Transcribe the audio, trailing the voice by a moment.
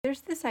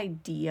there's this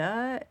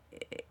idea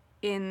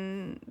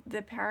in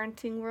the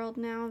parenting world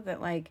now that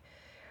like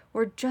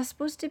we're just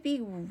supposed to be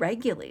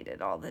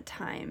regulated all the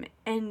time,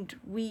 and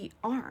we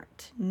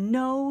aren't.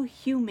 No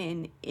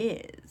human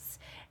is.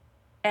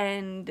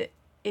 And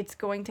it's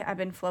going to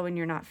ebb and flow, and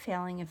you're not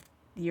failing if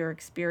you're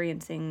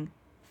experiencing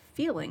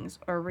feelings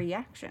or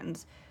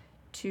reactions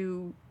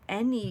to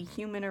any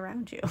human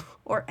around you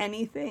or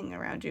anything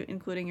around you,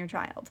 including your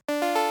child.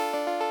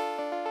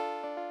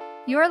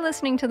 You're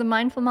listening to the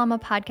Mindful Mama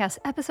podcast,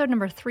 episode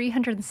number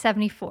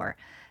 374.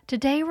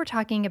 Today we're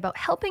talking about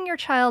helping your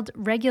child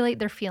regulate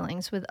their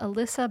feelings with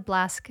Alyssa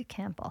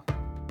Blask-Campbell.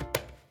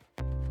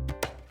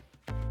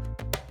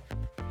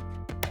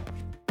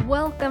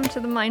 Welcome to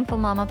the Mindful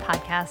Mama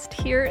podcast.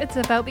 Here it's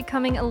about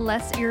becoming a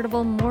less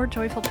irritable, more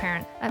joyful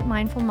parent. At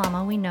Mindful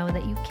Mama, we know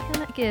that you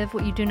cannot give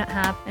what you do not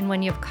have, and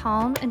when you have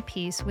calm and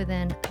peace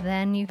within,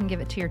 then you can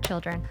give it to your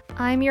children.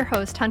 I'm your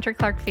host, Hunter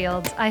Clark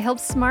Fields. I help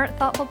smart,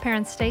 thoughtful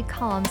parents stay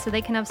calm so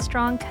they can have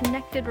strong,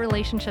 connected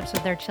relationships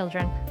with their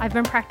children. I've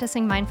been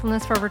practicing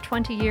mindfulness for over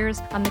 20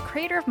 years. I'm the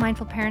creator of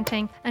Mindful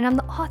Parenting, and I'm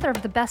the author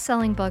of the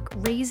best-selling book,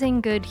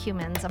 Raising Good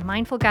Humans, a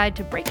mindful guide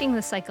to breaking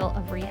the cycle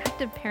of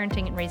reactive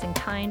parenting and raising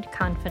kind,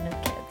 confident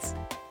kids.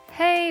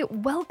 Hey,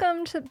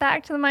 welcome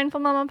back to the Mindful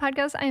Mama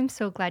podcast. I am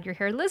so glad you're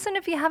here. Listen,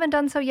 if you haven't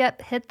done so yet,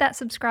 hit that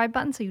subscribe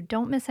button so you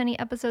don't miss any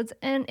episodes.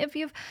 And if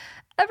you've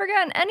ever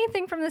gotten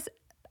anything from this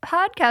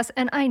podcast,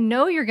 and I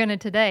know you're going to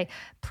today,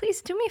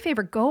 please do me a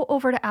favor, go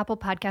over to Apple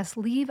Podcasts,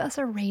 leave us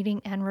a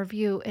rating and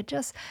review. It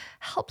just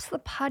helps the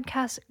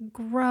podcast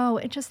grow.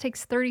 It just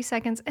takes 30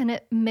 seconds and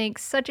it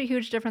makes such a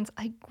huge difference.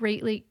 I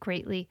greatly,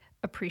 greatly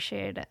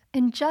appreciate it.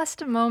 In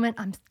just a moment,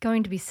 I'm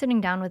going to be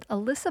sitting down with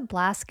Alyssa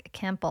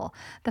Blask-Campbell,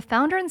 the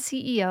founder and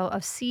CEO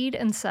of Seed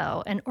and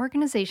Sow, an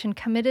organization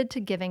committed to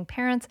giving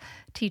parents,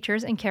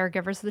 teachers, and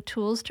caregivers the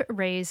tools to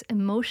raise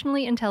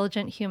emotionally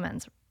intelligent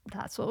humans.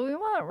 That's what we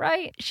want,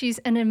 right? She's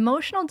an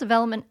emotional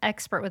development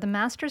expert with a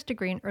master's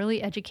degree in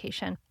early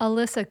education.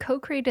 Alyssa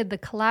co-created the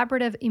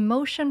collaborative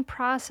emotion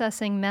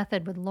processing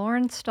method with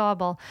Lauren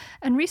Staubel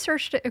and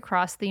researched it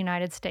across the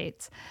United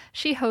States.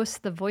 She hosts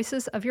the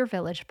Voices of Your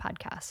Village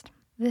podcast.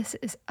 This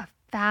is a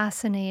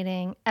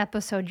fascinating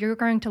episode. You're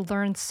going to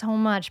learn so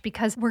much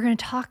because we're going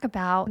to talk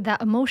about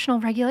that emotional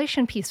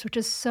regulation piece, which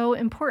is so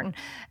important.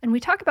 And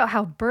we talk about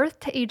how birth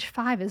to age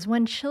 5 is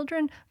when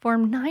children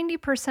form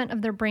 90%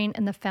 of their brain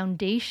and the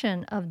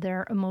foundation of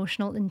their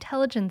emotional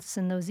intelligence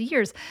in those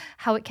years,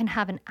 how it can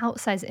have an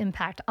outsized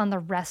impact on the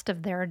rest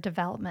of their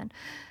development.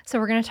 So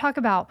we're going to talk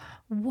about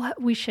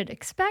what we should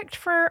expect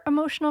for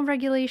emotional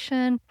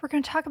regulation. We're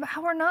going to talk about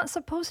how we're not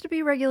supposed to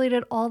be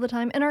regulated all the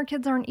time, and our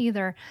kids aren't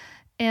either.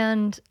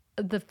 And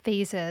the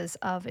phases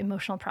of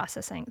emotional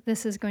processing.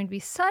 This is going to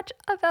be such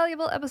a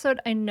valuable episode.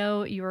 I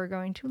know you are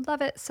going to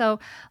love it. So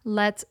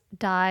let's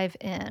dive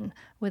in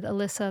with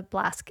Alyssa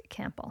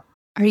Blask-Campbell.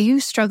 Are you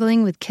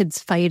struggling with kids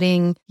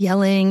fighting,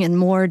 yelling, and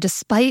more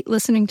despite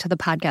listening to the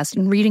podcast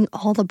and reading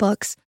all the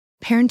books?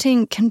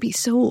 Parenting can be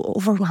so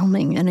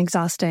overwhelming and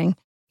exhausting.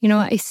 You know,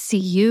 I see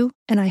you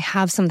and I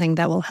have something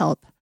that will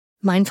help.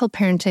 Mindful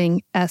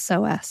Parenting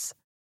SOS.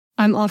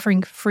 I'm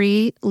offering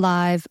free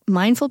live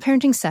mindful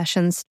parenting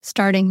sessions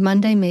starting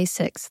Monday, May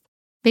 6th.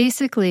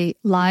 Basically,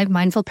 live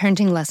mindful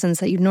parenting lessons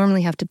that you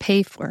normally have to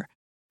pay for.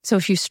 So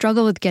if you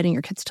struggle with getting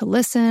your kids to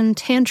listen,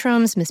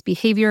 tantrums,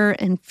 misbehavior,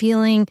 and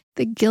feeling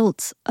the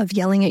guilt of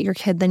yelling at your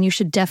kid, then you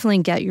should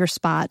definitely get your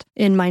spot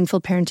in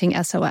Mindful Parenting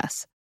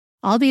SOS.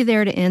 I'll be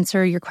there to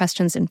answer your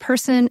questions in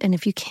person, and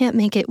if you can't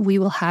make it, we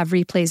will have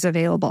replays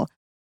available.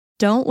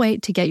 Don't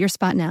wait to get your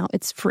spot now.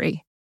 It's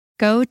free.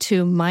 Go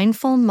to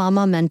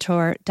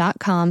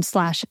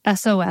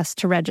mindfulmamamentor.com/SOS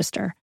to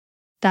register.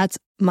 That's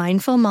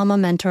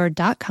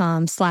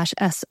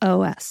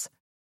mindfulmamamentor.com/SOS.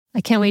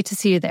 I can't wait to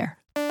see you there.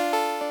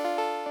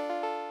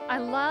 I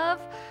love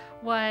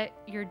what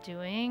you're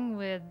doing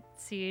with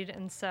Seed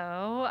and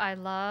Sow. I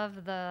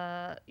love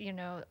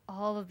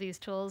all of these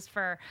tools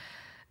for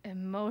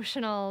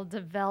emotional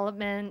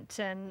development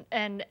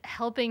and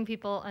helping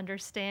people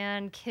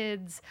understand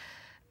kids'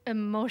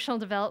 emotional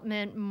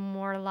development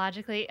more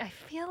logically. I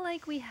feel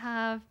like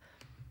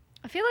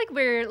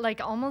we're like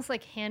almost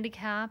like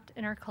handicapped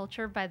in our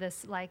culture by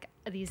this, like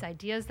these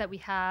ideas that we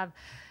have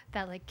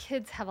that like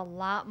kids have a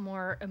lot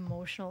more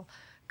emotional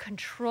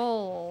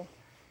control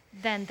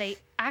than they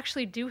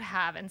actually do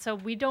have. And so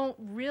we don't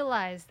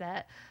realize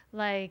that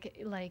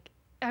like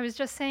I was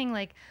just saying,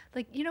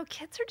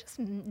 kids are just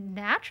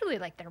naturally,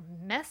 like, they're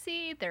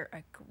messy, they're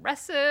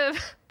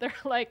aggressive, they're,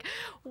 like,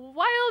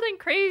 wild and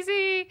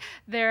crazy,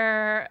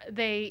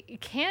 they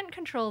can't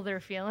control their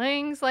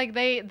feelings, like,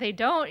 they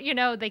don't,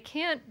 they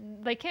can't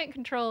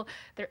control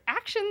their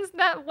actions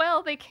that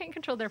well, they can't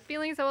control their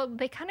feelings that well,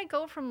 they kind of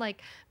go from,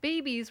 like,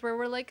 babies where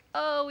we're like,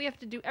 oh, we have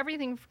to do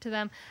everything to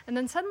them, and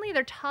then suddenly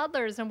they're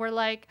toddlers, and we're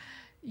like,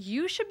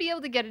 you should be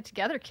able to get it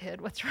together, kid.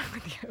 What's wrong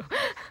with you?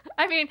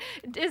 I mean,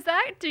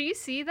 do you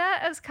see that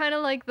as kind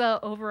of like the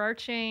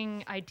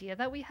overarching idea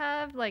that we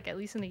have, like at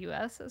least in the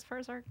US, as far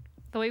as the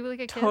way we look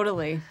at kids?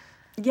 Totally.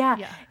 Yeah.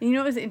 Yeah. And you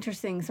know, it was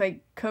interesting. So I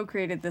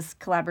co-created this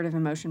collaborative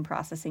emotion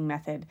processing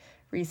method,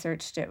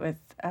 researched it with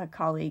a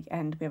colleague,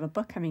 and we have a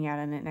book coming out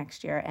on it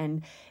next year.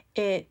 And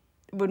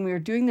when we were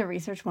doing the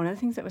research, one of the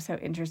things that was so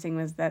interesting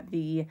was that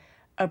the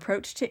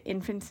approach to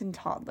infants and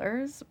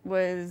toddlers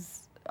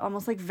was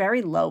almost like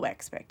very low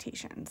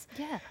expectations.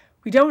 Yeah.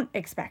 We don't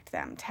expect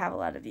them to have a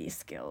lot of these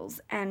skills,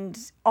 and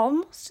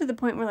almost to the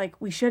point where like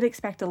we should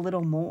expect a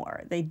little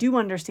more. They do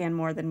understand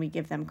more than we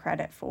give them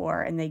credit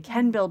for, and they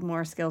can build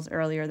more skills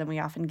earlier than we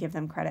often give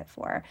them credit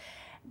for.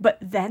 But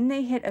then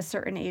they hit a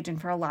certain age,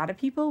 and for a lot of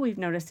people, we've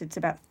noticed it's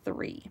about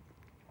 3,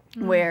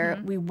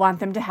 where we want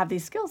them to have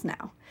these skills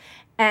now.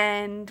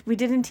 And we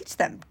didn't teach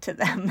them to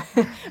them.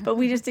 But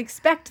we just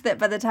expect that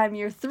by the time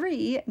you're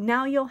 3,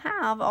 now you'll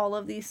have all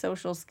of these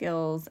social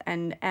skills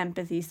and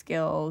empathy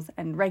skills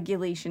and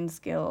regulation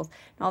skills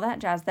and all that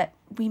jazz that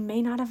we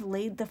may not have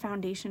laid the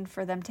foundation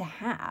for them to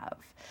have.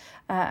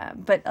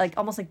 But like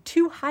almost like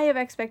too high of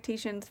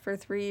expectations for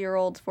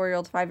 3-year-olds,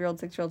 4-year-olds,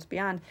 5-year-olds, 6-year-olds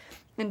beyond,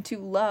 and too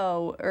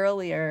low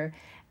earlier.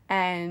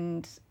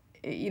 And,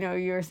 you know,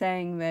 you were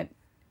saying that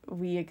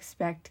we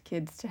expect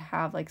kids to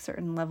have like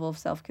certain level of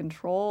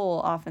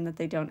self-control often that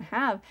they don't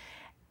have.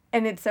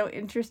 And it's so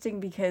interesting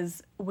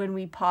because when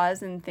we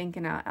pause and think,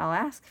 and I'll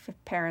ask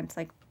parents,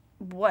 like,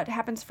 what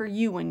happens for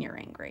you when you're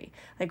angry?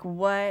 Like,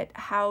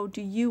 how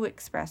do you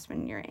express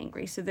when you're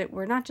angry? So that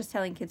we're not just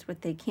telling kids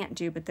what they can't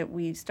do, but that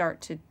we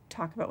start to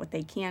talk about what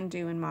they can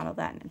do and model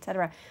that, and et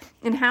cetera.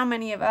 And how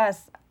many of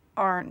us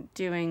aren't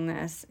doing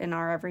this in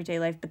our everyday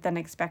life, but then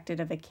expect it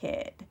of a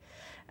kid?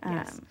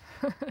 Yes.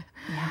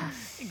 Yeah.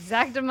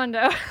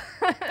 Exactamundo.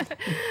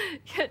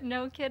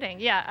 No kidding.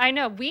 Yeah, I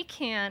know. We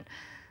can't.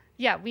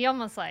 Yeah, we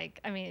almost like,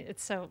 I mean,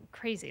 it's so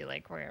crazy.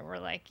 Like we're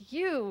like,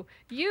 you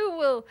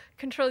will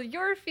control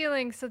your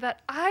feelings so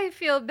that I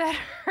feel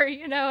better,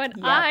 you know, and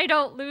I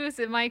don't lose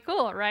in my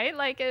cool, right?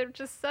 Like it's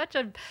just such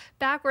a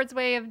backwards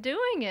way of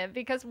doing it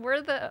because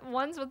we're the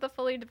ones with the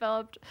fully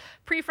developed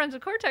prefrontal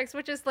cortex,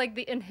 which is like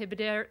the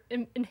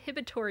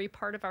inhibitory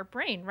part of our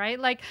brain, right?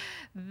 Like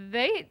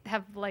they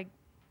have like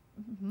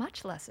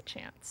much less a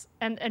chance,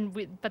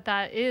 but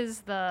that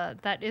is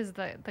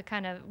the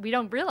kind of, we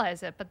don't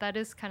realize it, but that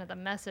is kind of the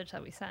message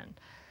that we send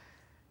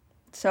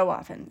so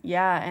often.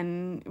 Yeah.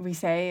 And we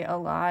say a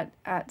lot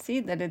at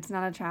Seed that it's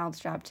not a child's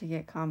job to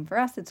get calm for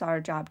us, it's our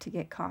job to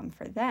get calm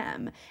for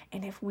them.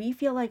 And if we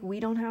feel like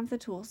we don't have the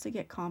tools to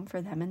get calm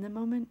for them in the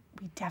moment,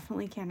 we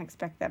definitely can't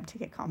expect them to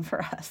get calm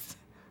for us.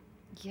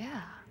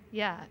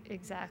 Yeah,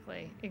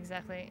 exactly.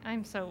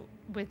 I'm so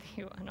with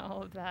you on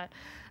all of that.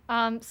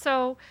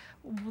 So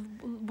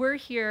we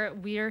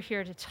are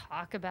here to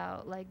talk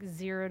about like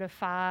 0 to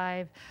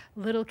 5,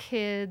 little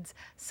kids,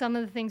 some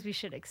of the things we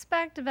should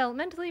expect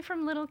developmentally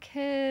from little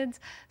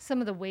kids, some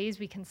of the ways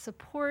we can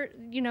support,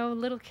 you know,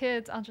 little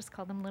kids. I'll just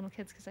call them little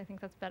kids because I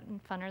think that's better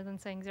and funner than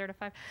saying 0 to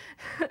 5.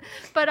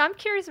 But I'm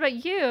curious about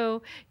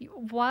you.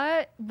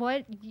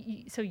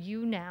 So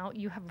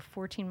you have a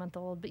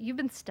 14-month-old, but you've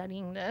been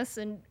studying this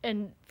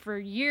and for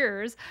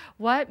years.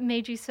 What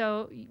made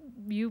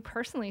you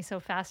personally so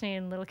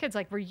fascinated in little kids?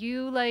 Like, were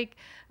you like,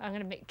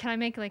 can I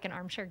make like an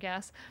armchair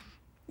guess?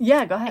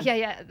 Yeah, go ahead.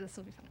 Yeah, this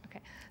will be fun.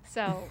 Okay.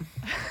 So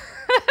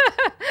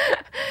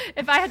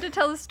if I had to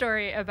tell the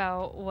story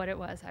about what it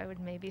was, I would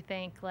maybe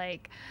think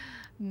like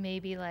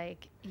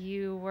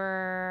you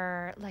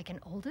were like an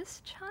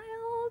oldest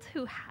child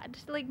who had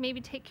to like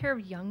maybe take care of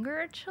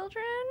younger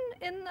children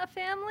in a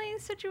family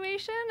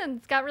situation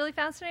and got really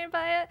fascinated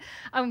by it.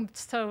 I'm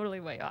totally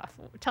way off.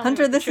 Tell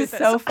Hunter, this is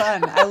so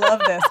fun. I love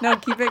this. No,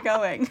 keep it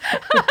going.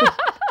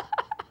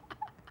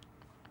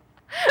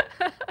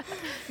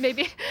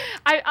 Maybe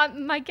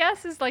my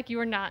guess is like you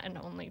were not an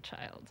only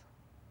child.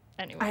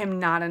 Anyway. I am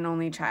not an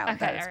only child. Okay,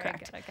 that is right,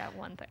 correct. Good. I got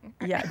one thing.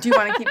 Yeah. Do you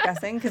want to keep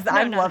guessing? Because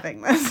I'm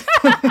loving this.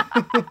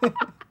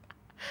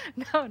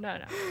 No.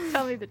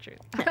 Tell me the truth.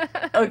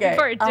 Okay.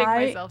 Before I dig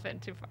myself in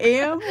too far. I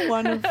am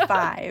one of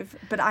 5,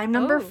 but I'm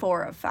number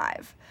 4 of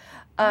 5.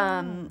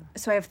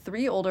 So I have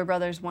 3 older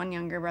brothers, 1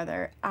 younger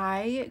brother.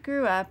 I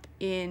grew up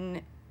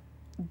in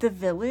the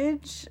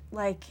village,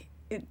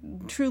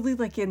 truly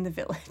like in the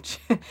village.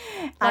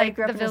 I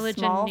grew up in a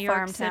small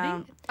farm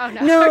town. Oh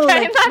no. No,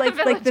 okay,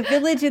 like the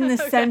village in the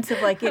sense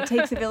of like it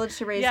takes a village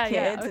to raise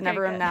kids, and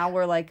everyone now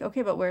we're like,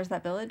 okay, but where's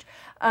that village?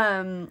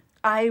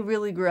 I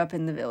really grew up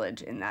in the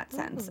village in that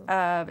sense.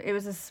 It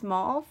was a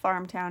small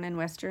farm town in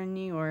Western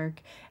New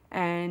York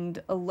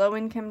and a low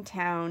income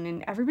town,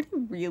 and everybody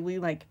really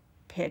like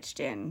pitched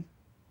in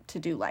to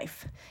do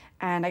life.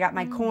 And I got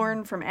my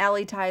corn from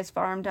Allie Ty's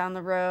farm down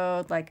the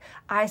road. Like,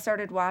 I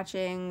started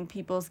watching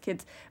people's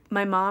kids.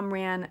 My mom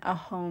ran a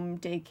home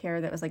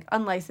daycare that was, like,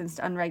 unlicensed,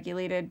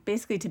 unregulated,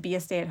 basically to be a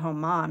stay-at-home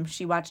mom.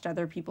 She watched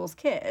other people's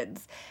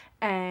kids.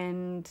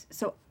 And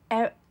so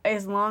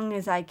as long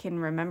as I can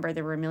remember,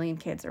 there were a million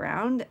kids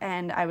around.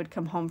 And I would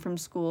come home from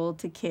school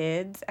to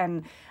kids.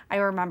 And I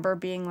remember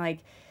being, like,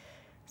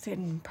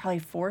 in probably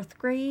 4th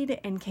grade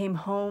and came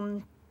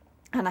home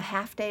on a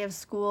half day of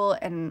school,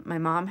 and my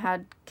mom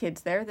had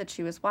kids there that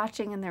she was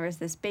watching, and there was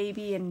this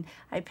baby, and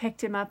I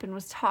picked him up and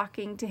was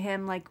talking to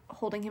him, like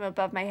holding him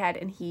above my head,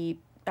 and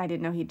I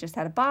didn't know he just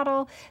had a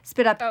bottle,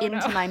 spit up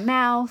into my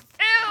mouth.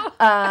 Ew!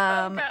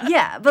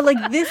 Yeah, but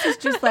like this is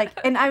just like,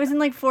 and I was in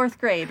like 4th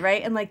grade,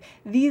 right? And like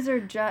these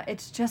are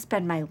it's just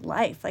been my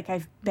life. Like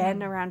I've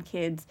been around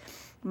kids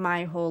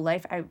my whole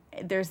life.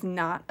 There's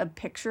not a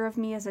picture of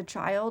me as a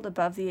child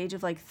above the age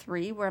of like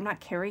 3 where I'm not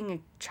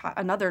carrying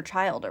another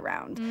child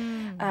around,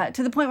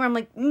 to the point where I'm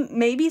like,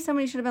 maybe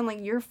somebody should have been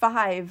like, you're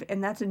 5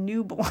 and that's a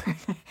newborn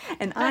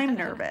and I'm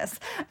nervous.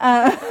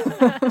 But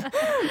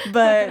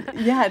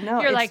yeah,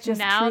 no, you're it's like, just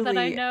now truly... that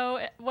I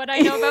know what I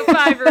know about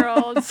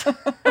 5-year-olds. Like,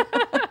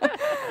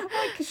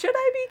 should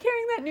I be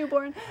carrying that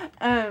newborn?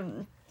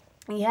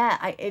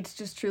 Yeah, it's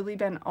just truly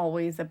been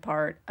always a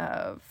part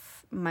of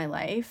my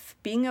life,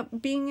 being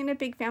in a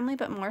big family,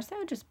 but more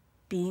so just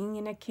being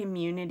in a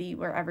community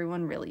where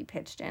everyone really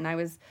pitched in. I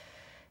was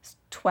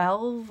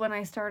 12 when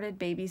I started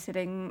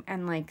babysitting,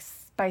 and like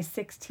by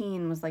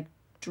 16 was like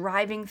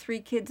driving 3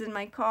 kids in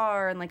my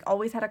car, and like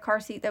always had a car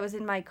seat that was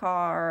in my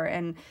car.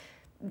 And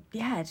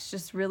yeah, it's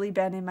just really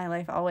been in my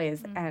life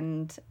always.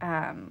 And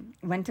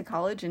went to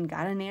college and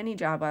got a nanny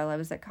job while I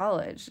was at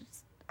college.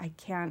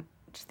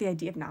 Just the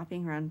idea of not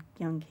being around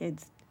young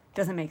kids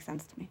doesn't make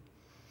sense to me.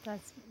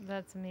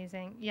 That's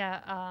amazing.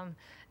 Yeah.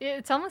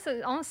 It almost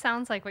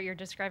sounds like what you're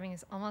describing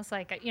is almost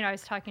like, I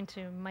was talking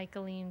to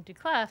Michaeline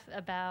Duclef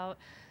about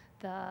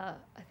I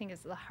think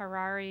it's the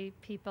Harari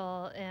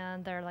people,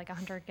 and they're like a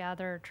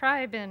hunter-gatherer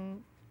tribe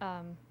in,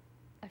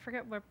 I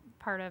forget what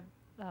part of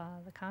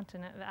the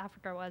continent of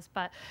Africa was,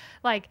 but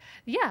like,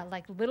 yeah,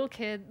 like little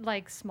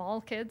like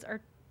small kids are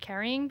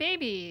carrying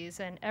babies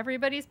and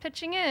everybody's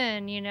pitching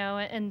in,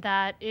 and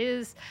that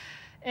is...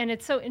 And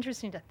it's so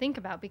interesting to think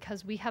about,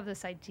 because we have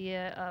this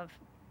idea of,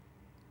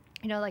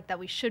 like that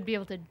we should be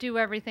able to do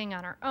everything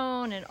on our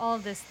own and all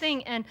of this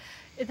thing. And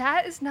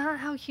that is not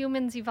how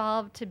humans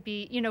evolved to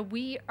be.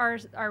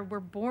 We're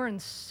born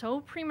so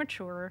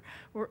premature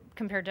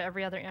compared to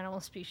every other animal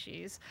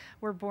species.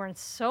 We're born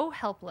so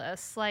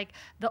helpless. Like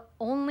the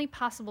only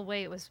possible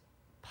way it was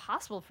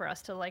possible for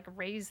us to like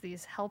raise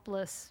these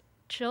helpless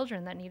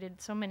children that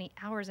needed so many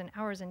hours and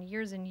hours and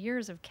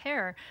years of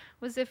care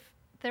was if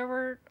there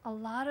were a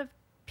lot of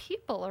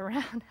people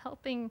around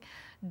helping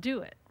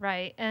do it,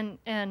 right?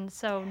 And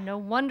so no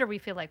wonder we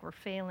feel like we're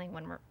failing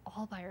when we're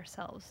all by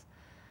ourselves.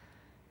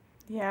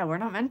 Yeah, we're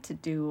not meant to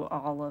do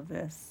all of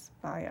this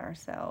by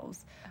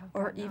ourselves,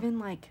 or even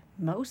like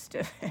most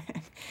of it.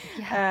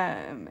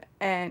 Yeah.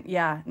 And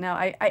yeah, no,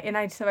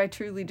 I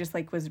truly just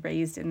like was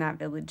raised in that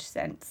village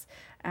sense,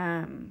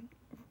 and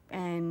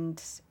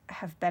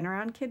have been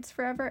around kids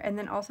forever, and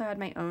then also had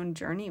my own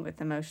journey with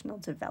emotional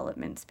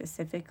development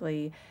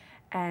specifically.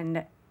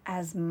 And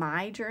as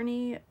my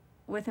journey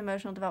with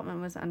emotional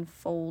development was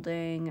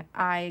unfolding,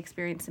 I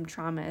experienced some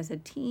trauma as a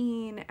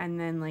teen, and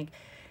then like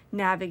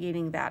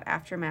navigating that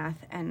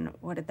aftermath, and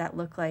what did that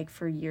look like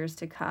for years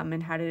to come,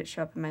 and how did it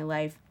show up in my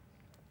life,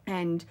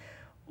 and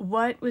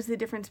what was the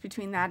difference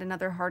between that and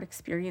other hard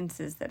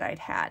experiences that I'd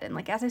had. And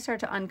like as I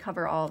started to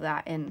uncover all of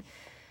that in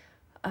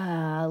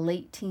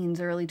late teens,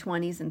 early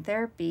 20s in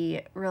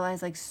therapy,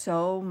 realized like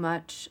so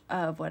much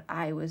of what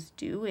I was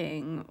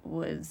doing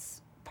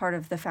was part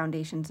of the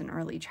foundations in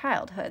early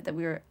childhood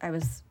that I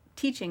was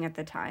teaching at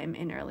the time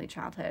in early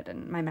childhood,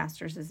 and my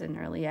master's is in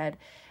early ed,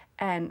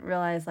 and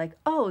realized like,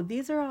 oh,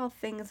 these are all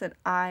things that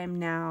I'm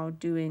now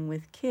doing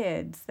with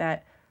kids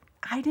that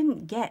I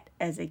didn't get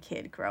as a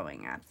kid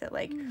growing up. That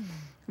like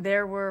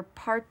there were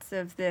parts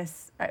of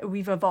this,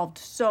 we've evolved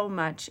so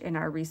much in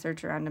our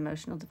research around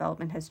emotional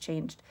development, has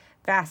changed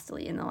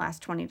vastly in the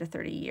last 20 to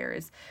 30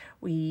 years.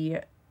 We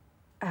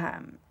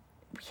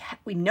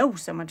know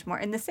so much more,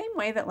 in the same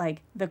way that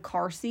like the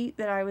car seat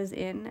that I was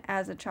in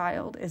as a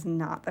child is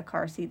not the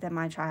car seat that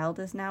my child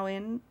is now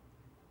in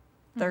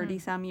 30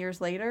 some years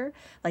later.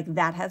 Like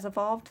that has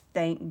evolved,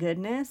 thank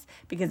goodness,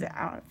 because I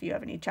don't know if you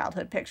have any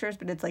childhood pictures,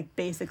 but it's like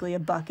basically a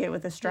bucket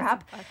with a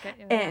strap.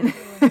 And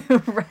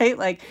right,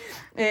 like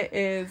it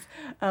is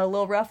a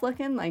little rough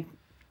looking. Like,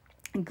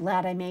 I'm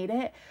glad I made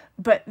it.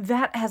 But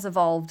that has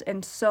evolved,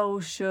 and so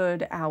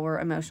should our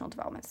emotional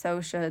development.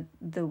 So should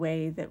the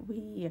way that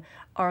we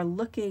are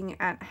looking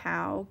at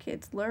how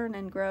kids learn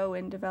and grow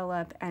and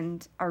develop,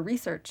 and our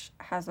research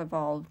has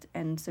evolved,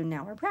 and so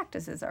now our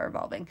practices are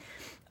evolving.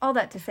 All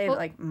that to say that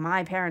like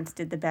my parents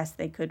did the best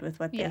they could with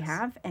what they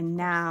have, and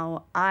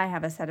now I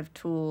have a set of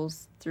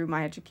tools through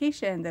my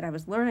education that I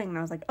was learning, and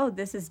I was like, oh,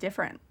 this is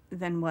different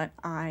than what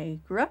I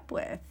grew up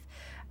with,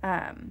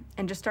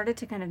 and just started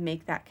to kind of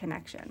make that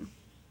connection.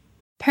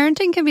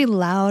 Parenting can be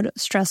loud,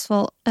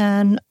 stressful,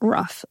 and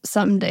rough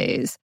some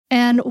days.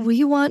 And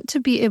we want to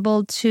be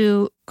able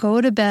to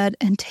go to bed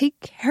and take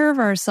care of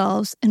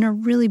ourselves in a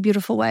really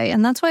beautiful way.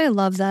 And that's why I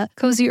love that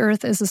Cozy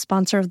Earth is a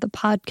sponsor of the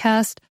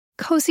podcast.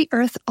 Cozy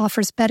Earth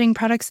offers bedding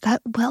products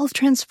that will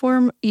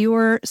transform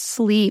your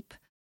sleep.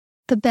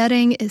 The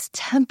bedding is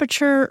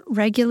temperature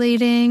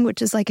regulating, which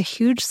is like a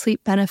huge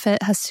sleep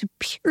benefit, has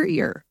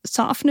superior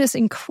softness,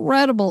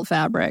 incredible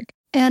fabric.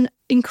 and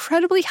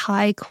incredibly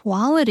high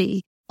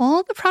quality.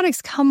 All the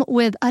products come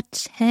with a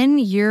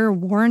 10-year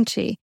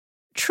warranty.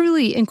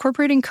 Truly,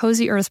 incorporating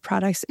Cozy Earth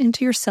products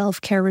into your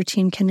self-care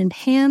routine can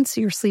enhance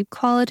your sleep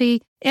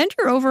quality and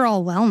your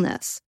overall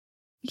wellness.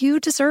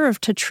 You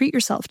deserve to treat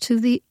yourself to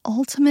the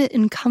ultimate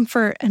in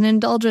comfort and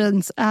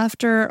indulgence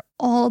after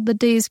all the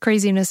day's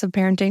craziness of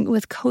parenting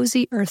with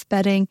Cozy Earth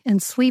bedding and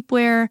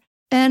sleepwear.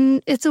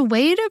 And it's a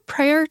way to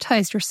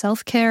prioritize your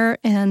self-care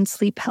and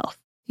sleep health.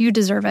 You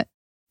deserve it.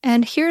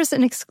 And here's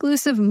an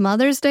exclusive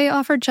Mother's Day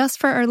offer just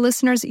for our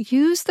listeners.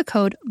 Use the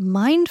code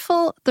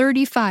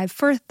MINDFUL35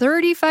 for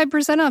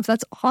 35% off.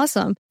 That's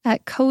awesome.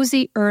 At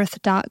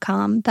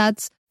CozyEarth.com.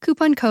 That's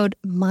coupon code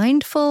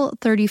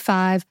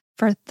MINDFUL35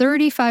 for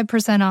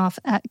 35% off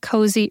at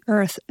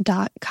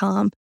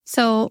CozyEarth.com.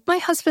 So my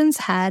husband's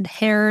had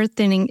hair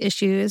thinning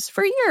issues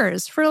for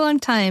years, for a long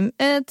time.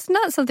 It's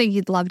not something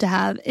he'd love to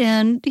have,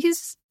 and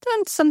he's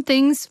done some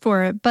things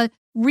for it, but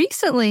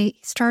recently he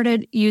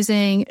started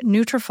using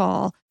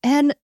Nutrafol,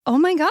 and oh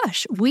my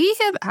gosh, we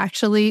have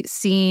actually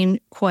seen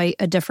quite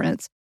a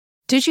difference.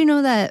 Did you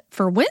know that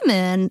for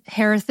women,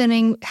 hair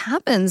thinning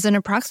happens in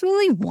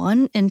approximately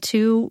 1 in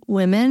 2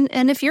 women?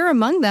 And if you're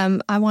among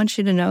them, I want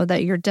you to know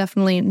that you're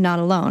definitely not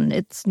alone.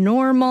 It's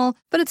normal,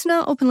 but it's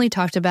not openly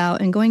talked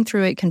about, and going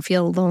through it can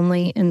feel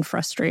lonely and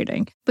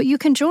frustrating. But you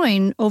can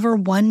join over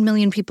 1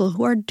 million people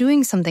who are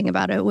doing something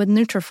about it with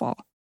Nutrafol.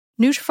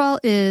 Nutrafol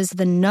is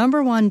the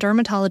 #1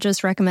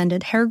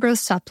 dermatologist-recommended hair growth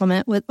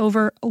supplement, with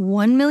over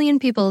 1 million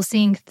people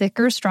seeing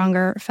thicker,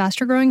 stronger,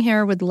 faster-growing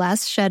hair with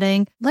less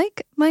shedding,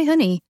 like my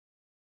honey.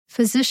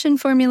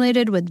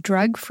 Physician-formulated with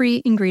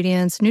drug-free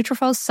ingredients,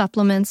 Nutrafol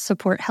supplements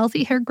support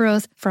healthy hair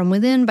growth from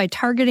within by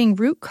targeting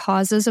root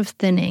causes of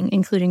thinning,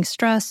 including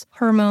stress,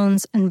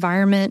 hormones,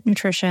 environment,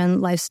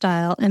 nutrition,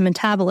 lifestyle, and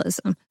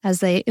metabolism,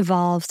 as they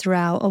evolve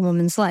throughout a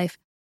woman's life.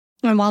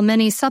 And while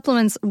many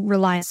supplements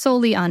rely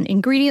solely on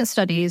ingredient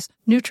studies,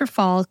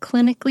 Nutrafol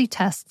clinically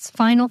tests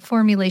final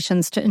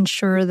formulations to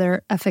ensure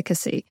their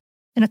efficacy.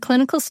 In a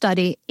clinical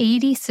study,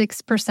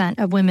 86%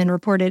 of women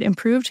reported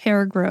improved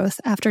hair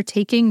growth after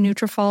taking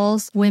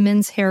Nutrafol's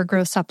women's hair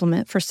growth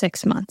supplement for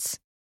 6 months.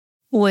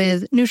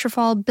 With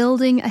Nutrafol,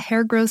 building a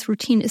hair growth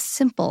routine is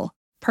simple.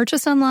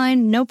 Purchase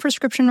online, no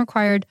prescription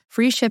required,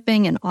 free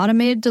shipping, and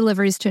automated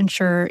deliveries to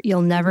ensure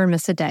you'll never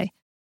miss a day.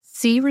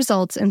 See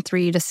results in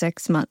 3 to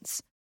 6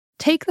 months.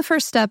 Take the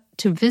first step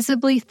to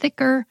visibly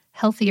thicker,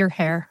 healthier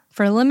hair.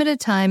 For a limited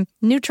time,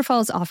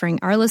 Nutrafol is offering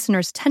our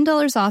listeners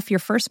 $10 off your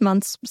first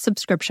month's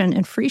subscription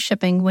and free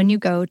shipping when you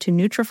go to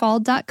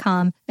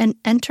Nutrafol.com and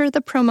enter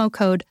the promo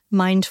code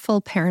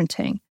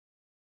MINDFULPARENTING.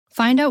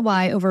 Find out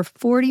why over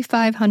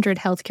 4,500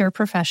 healthcare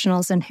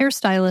professionals and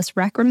hairstylists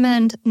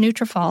recommend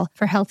Nutrafol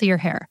for healthier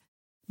hair.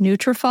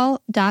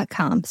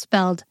 Nutrafol.com,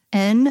 spelled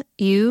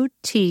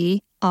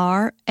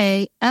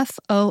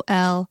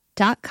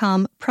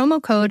Nutrafol.com,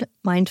 promo code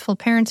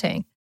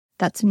MINDFULPARENTING.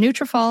 That's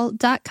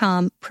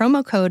Nutrafol.com,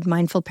 promo code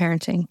Mindful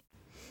Parenting.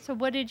 So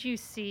what did you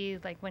see,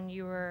 like, when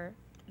you were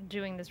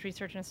doing this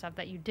research and stuff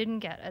that you didn't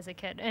get as a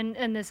kid?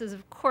 And this is,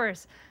 of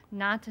course,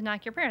 not to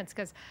knock your parents,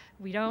 because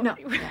we don't,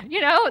 you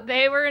know,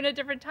 they were in a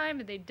different time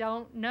and they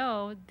don't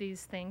know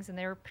these things, and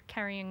they were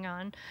carrying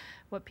on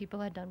what people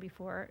had done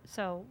before.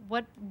 So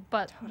what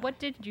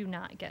did you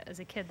not get as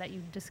a kid that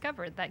you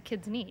discovered that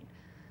kids need?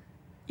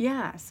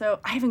 Yeah, so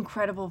I have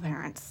incredible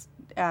parents,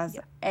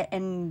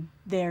 and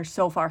they're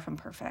so far from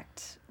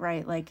perfect,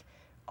 right? Like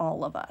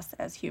all of us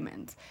as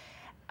humans.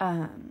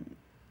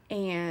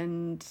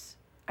 And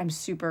I'm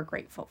super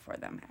grateful for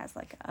them as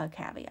like a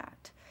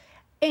caveat.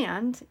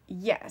 And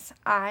yes,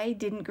 I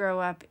didn't grow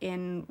up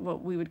in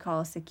what we would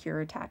call a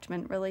secure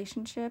attachment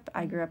relationship.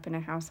 I grew up in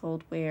a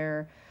household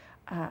where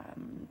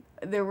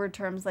there were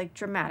terms like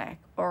dramatic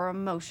or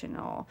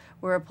emotional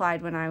were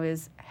applied when I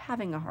was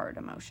having a hard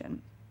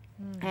emotion.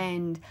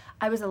 And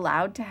I was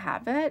allowed to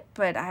have it,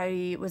 but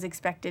I was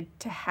expected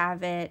to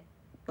have it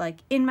like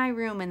in my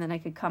room, and then I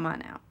could come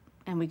on out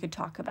and we could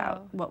talk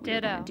about what we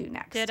were going to do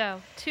next.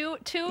 Ditto. Too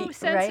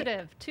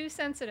sensitive. Right? Too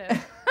sensitive.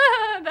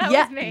 That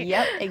was me.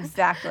 Yep,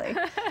 exactly.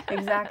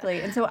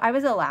 Exactly. And so I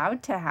was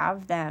allowed to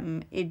have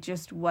them. It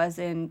just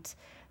wasn't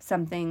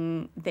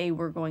something they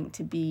were going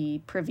to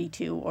be privy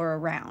to or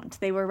around.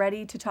 They were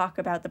ready to talk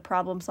about the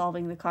problem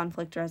solving, the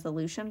conflict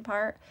resolution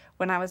part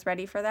when I was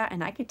ready for that,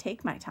 and I could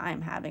take my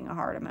time having a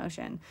hard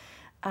emotion.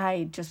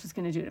 I just was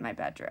going to do it in my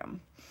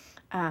bedroom,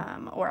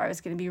 or I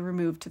was going to be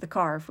removed to the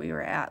car if we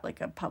were at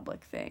like a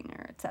public thing,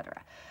 or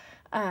etc.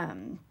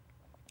 And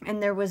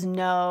there was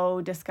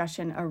no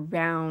discussion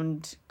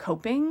around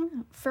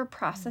coping for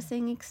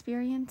processing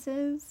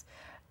experiences.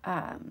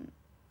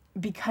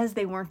 Because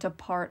they weren't a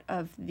part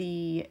of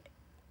the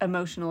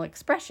emotional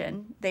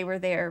expression, they were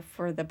there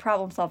for the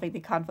problem solving, the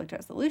conflict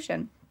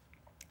resolution.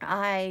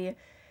 I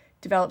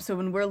developed, so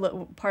when we're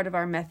part of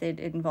our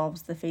method, it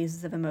involves the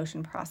phases of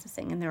emotion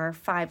processing, and there are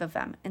 5 of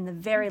them. And the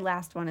very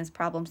last one is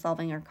problem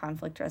solving or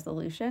conflict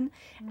resolution.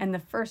 And the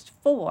first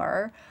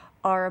 4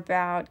 are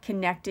about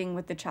connecting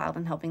with the child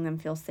and helping them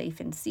feel safe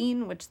and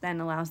seen, which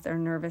then allows their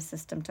nervous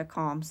system to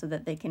calm so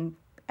that they can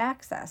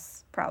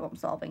access problem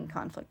solving,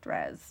 conflict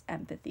res,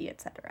 empathy,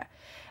 etc.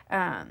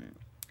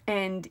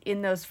 And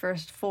in those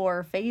first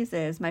 4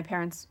 phases, my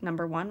parents,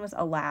 number 1 was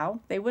allow.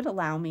 They would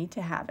allow me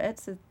to have it.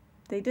 So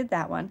they did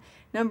that one.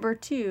 Number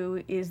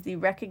 2 is the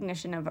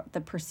recognition of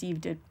the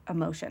perceived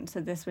emotion. So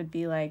this would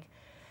be like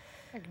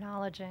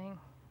acknowledging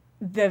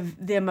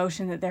the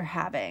emotion that they're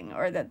having,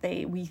 or that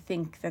we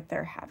think that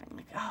they're having.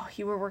 Like, oh,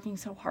 you were working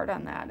so hard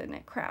on that and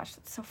it crashed.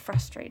 It's so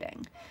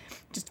frustrating.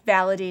 Just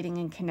validating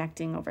and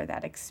connecting over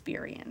that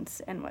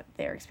experience and what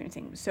they're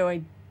experiencing. So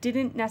I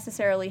didn't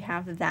necessarily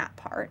have that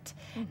part.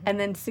 And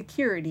then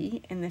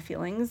security in the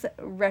feelings,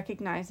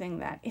 recognizing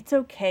that it's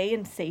okay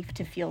and safe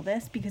to feel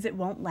this because it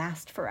won't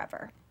last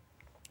forever.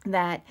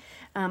 That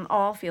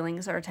all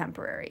feelings are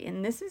temporary.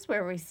 And this is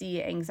where we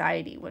see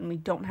anxiety. When we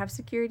don't have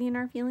security in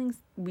our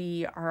feelings,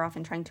 we are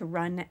often trying to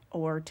run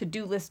or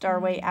to-do list our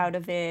way out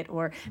of it,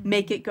 or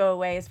make it go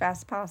away as fast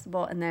as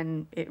possible. And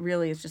then it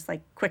really is just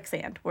like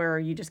quicksand, where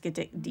you just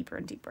get deeper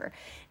and deeper.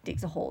 It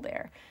digs a hole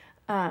there.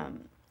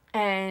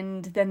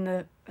 And then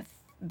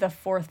the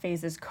 4th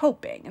phase is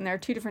coping. And there are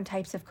 2 different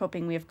types of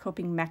coping. We have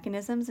coping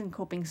mechanisms and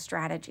coping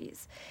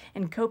strategies.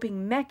 And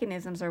coping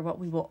mechanisms are what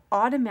we will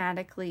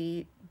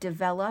automatically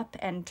develop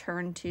and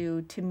turn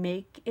to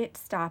make it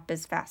stop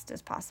as fast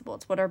as possible.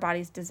 It's what our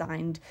body's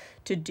designed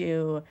to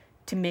do,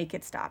 to make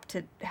it stop,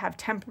 to have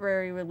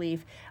temporary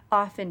relief,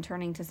 often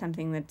turning to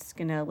something that's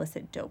going to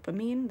elicit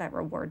dopamine, that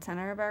reward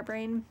center of our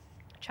brain.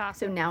 chocolate.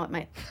 So now it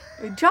might...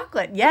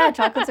 Chocolate. Yeah,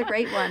 chocolate's a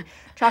great one.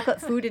 Chocolate,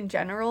 food in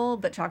general,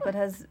 but chocolate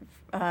has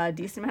a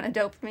decent amount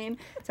of dopamine.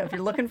 So if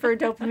you're looking for a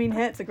dopamine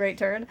hit, it's a great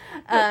turn.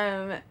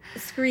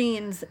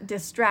 Screens,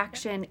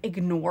 distraction,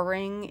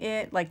 ignoring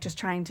it, like just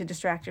trying to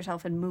distract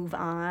yourself and move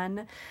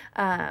on.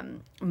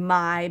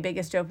 My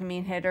biggest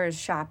dopamine hitter is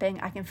shopping.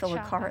 I can fill a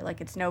cart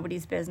like it's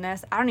nobody's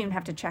business. I don't even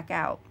have to check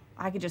out.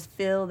 I could just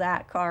fill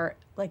that cart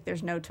like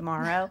there's no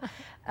tomorrow.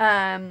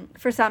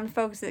 For some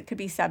folks, it could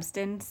be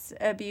substance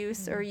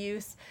abuse or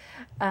use.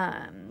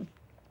 And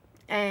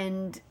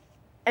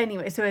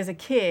anyway, so as a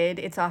kid,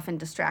 it's often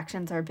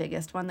distractions, our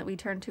biggest one that we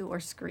turn to, or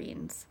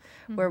screens,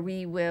 where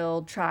we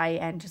will try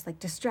and just like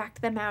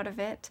distract them out of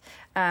it,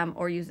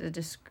 or use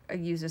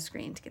a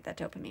screen to get that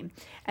dopamine.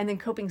 And then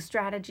coping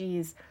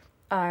strategies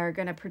are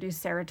going to produce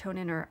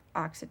serotonin or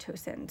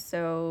oxytocin.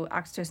 So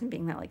oxytocin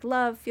being that like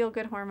love,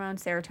 feel-good hormone,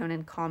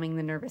 serotonin calming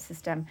the nervous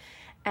system.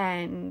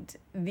 And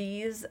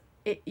these,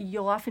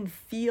 you'll often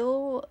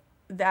feel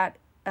that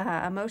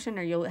emotion,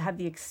 or you'll have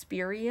the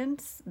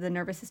experience, the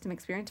nervous system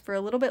experience, for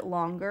a little bit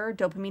longer.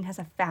 Dopamine has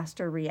a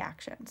faster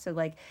reaction. So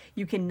like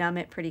you can numb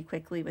it pretty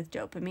quickly with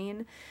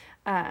dopamine.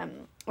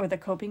 Or the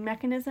coping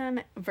mechanism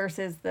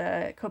versus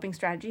the coping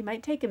strategy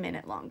might take a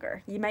minute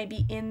longer. You might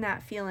be in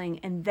that feeling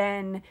and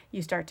then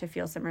you start to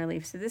feel some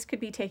relief. So this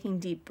could be taking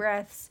deep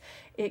breaths.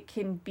 It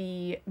can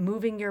be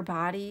moving your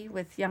body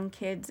with young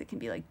kids. It can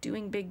be like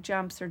doing big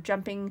jumps or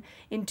jumping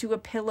into a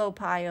pillow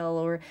pile,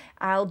 or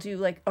I'll do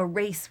like a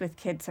race with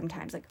kids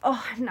sometimes. Like,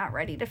 oh, I'm not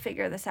ready to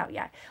figure this out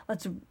yet.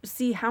 Let's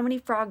see how many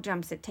frog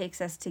jumps it takes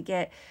us to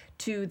get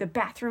to the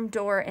bathroom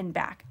door and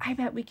back. I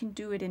bet we can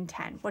do it in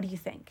 10. What do you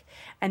think?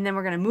 And then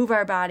we're going to move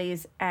our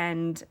bodies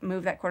and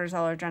move that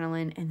cortisol or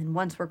adrenaline. And then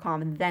once we're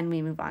calm, and then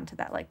we move on to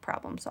that like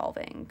problem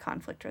solving,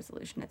 conflict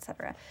resolution,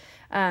 etc.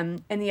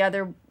 And the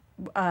other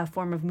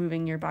form of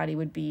moving your body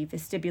would be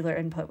vestibular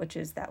input, which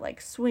is that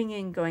like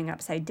swinging, going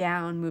upside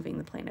down, moving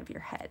the plane of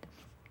your head.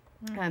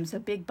 So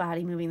big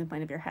body moving the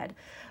plane of your head,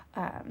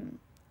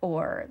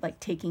 or like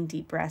taking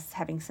deep breaths,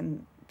 having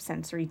some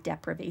sensory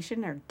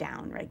deprivation or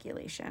down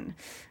regulation,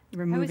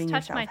 removing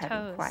yourself,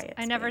 having quiet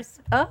space.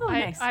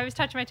 Nice. I always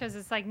touch my toes.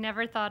 It's like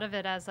never thought of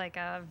it as like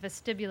a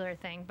vestibular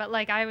thing, but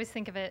like I always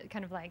think of it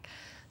kind of like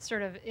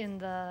sort of in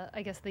the,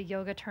 I guess, the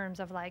yoga terms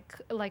of like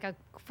a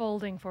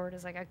folding forward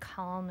is like a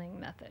calming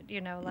method,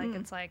 you know, like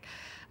it's like,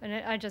 and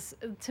I just,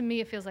 to me,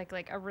 it feels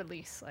like a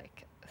release,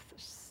 like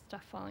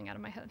stuff falling out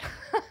of my head.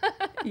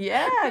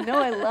 Yeah, no,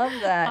 I love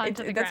that.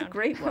 That's ground. A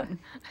great one.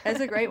 That's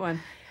a great one.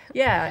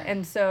 Yeah,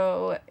 and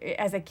so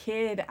as a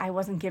kid, I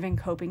wasn't given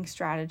coping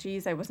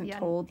strategies. I wasn't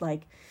told,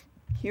 like,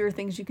 here are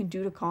things you can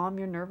do to calm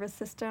your nervous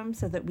system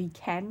so that we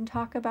can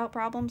talk about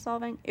problem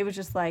solving. It was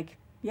just like,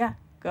 yeah,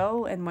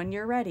 go, and when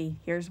you're ready,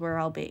 here's where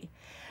I'll be.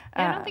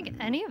 I don't think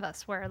any of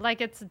us were. Like,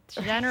 it's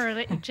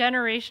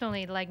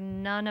generationally, like,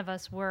 none of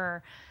us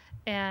were.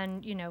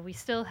 And, you know, we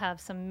still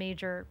have some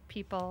major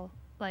people,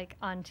 like,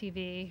 on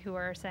TV who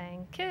are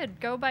saying, kid,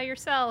 go by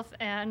yourself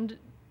and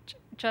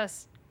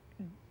just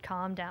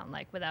calm down,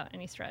 like without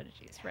any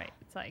strategies, right?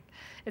 It's like,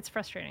 it's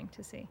frustrating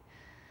to see.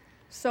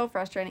 So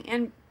frustrating.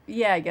 And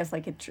yeah, I guess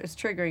like it's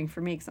triggering for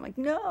me because I'm like,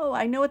 no,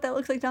 I know what that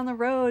looks like down the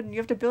road, and you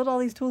have to build all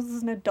these tools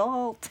as an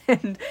adult,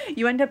 and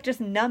you end up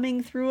just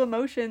numbing through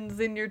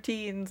emotions in your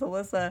teens,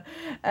 Alyssa.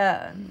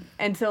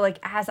 And so like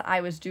as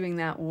I was doing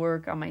that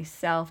work on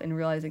myself and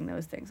realizing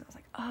those things, I was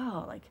like,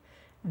 oh, like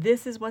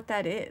this is what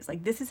that is.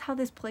 Like this is how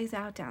this plays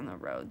out down the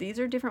road. These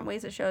are different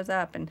ways it shows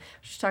up. And I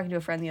was just talking to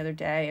a friend the other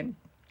day, and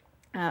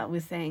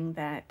was saying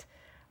that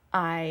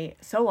I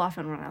so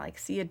often when I like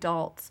see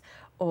adults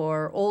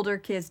or older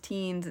kids,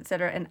 teens,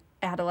 etc., and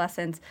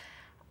adolescents,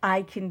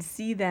 I can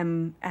see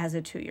them as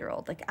a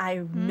 2-year-old. Like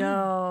I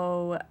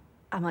know,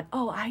 I'm like,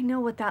 oh, I know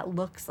what that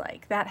looks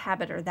like, that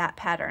habit or that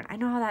pattern. I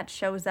know how that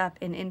shows up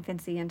in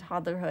infancy and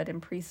toddlerhood and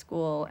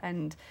preschool.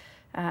 And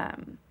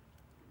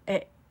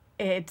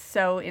it's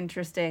so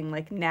interesting,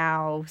 like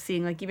now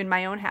seeing like even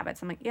my own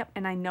habits. I'm like, yep,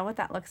 and I know what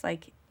that looks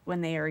like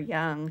when they are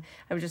young.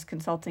 I was just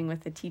consulting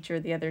with a teacher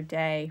the other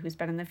day who's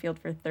been in the field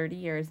for 30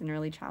 years in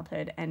early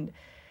childhood, and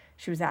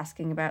she was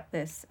asking about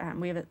this.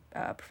 We have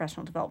a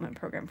professional development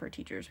program for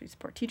teachers. We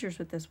support teachers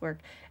with this work.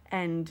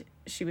 And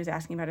she was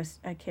asking about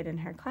a kid in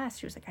her class.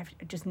 She was like,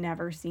 I've just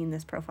never seen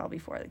this profile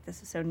before. Like,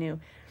 this is so new.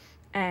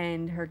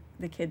 And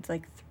the kid's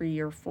like 3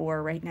 or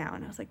 4 right now.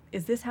 And I was like,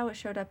 is this how it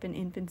showed up in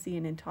infancy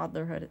and in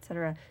toddlerhood, et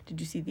cetera? Did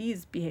you see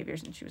these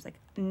behaviors? And she was like,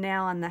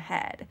 nail on the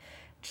head.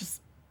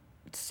 Just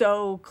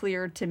so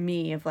clear to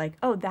me of like,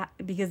 oh, that,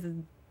 because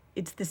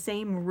it's the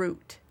same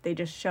root. They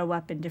just show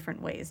up in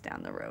different ways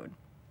down the road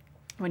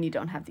when you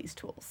don't have these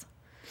tools.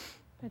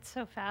 It's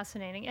so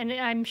fascinating. And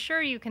I'm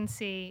sure you can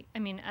see, I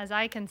mean, as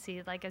I can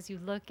see, like, as you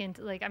look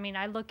into, like, I mean,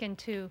 I look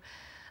into,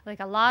 like,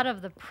 a lot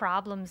of the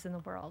problems in the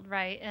world,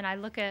 right? And I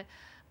look at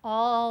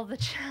all the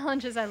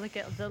challenges. I look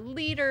at the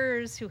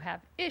leaders who have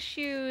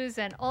issues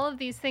and all of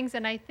these things.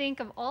 And I think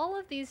of all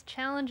of these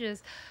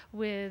challenges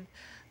with,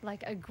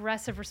 like,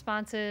 aggressive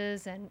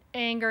responses and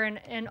anger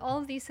and all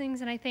of these things.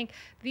 And I think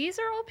these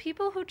are all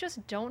people who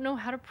just don't know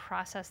how to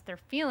process their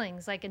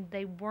feelings. Like, and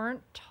they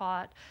weren't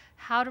taught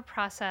how to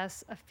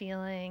process a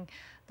feeling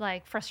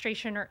like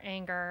frustration or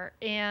anger.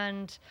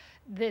 And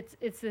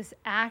it's this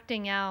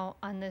acting out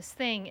on this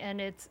thing. And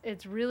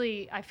it's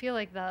really, I feel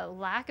like the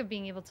lack of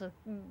being able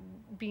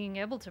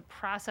to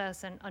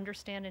process and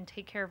understand and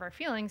take care of our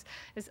feelings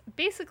is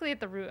basically at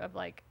the root of,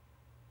 like,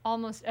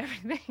 almost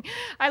everything.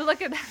 I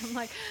look at that, I'm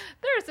like,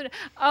 there's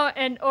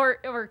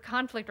or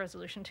conflict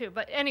resolution too.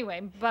 But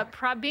anyway,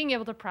 being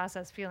able to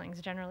process feelings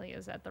generally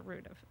is at the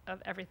root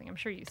of everything. I'm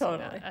sure you see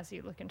that as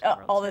you look into the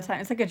world all the time.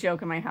 It's like a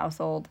joke in my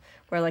household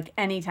where, like,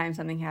 anytime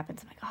something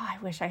happens, I'm like, oh,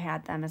 I wish I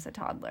had them as a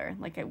toddler.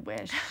 Like, I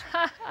wish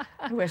I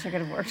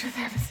could have worked with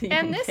them as a young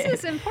And this kid.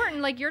 is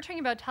important. Like, you're talking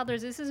about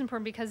toddlers. This is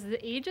important because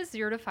the ages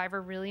 0 to 5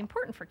 are really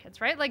important for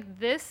kids, right? Like,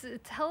 this,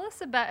 tell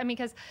us about, I mean,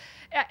 because,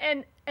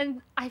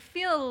 and I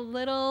feel a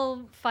little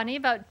funny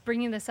about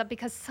bringing this up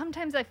because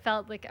sometimes I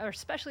felt like, or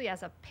especially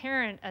as a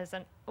parent,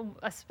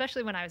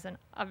 especially when I was an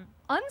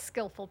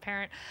unskillful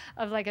parent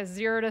of like a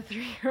 0 to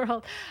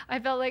 3-year-old, I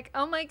felt like,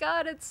 oh my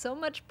God, it's so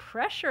much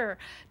pressure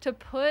to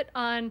put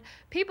on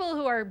people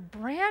who are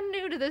brand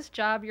new to this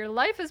job. Your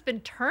life has been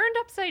turned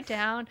upside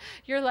down.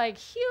 You're like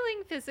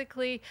healing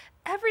physically.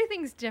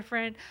 Everything's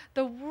different.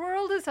 The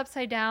world is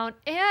upside down,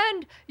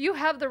 and you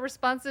have the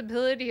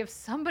responsibility of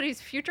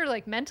somebody's future,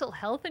 like mental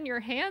health, in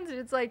your hands. And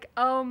it's like,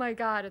 oh my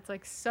God, it's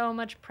like so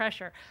much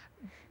pressure.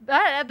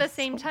 But at the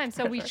same time,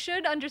 so we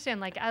should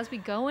understand, like, as we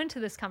go into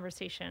this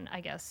conversation,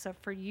 I guess, so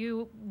for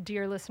you,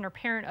 dear listener,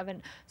 parent of a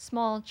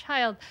small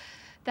child,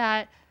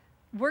 that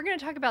we're going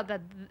to talk about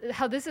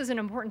how this is an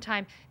important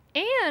time.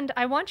 And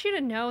I want you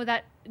to know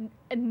that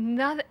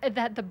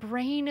that the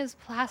brain is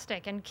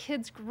plastic, and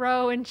kids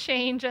grow and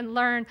change and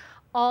learn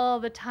all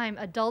the time.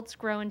 Adults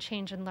grow and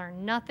change and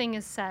learn. Nothing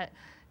is set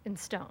in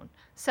stone.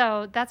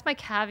 So that's my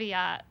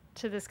caveat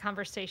to this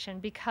conversation,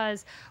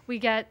 because we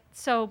get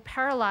so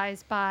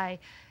paralyzed by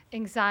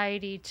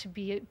anxiety to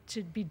be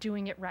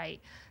doing it right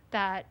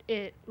that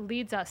it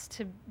leads us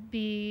to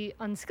be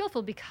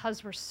unskillful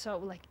because we're so,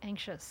 like,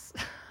 anxious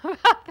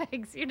about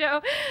things, you know?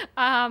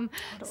 Totally.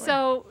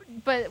 So,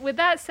 but with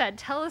that said,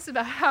 tell us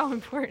about how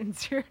important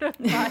 0 to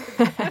 5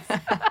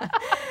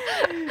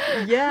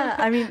 is. Yeah,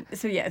 I mean,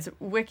 so yeah, it's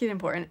wicked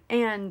important.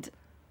 And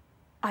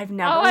I've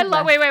never wait.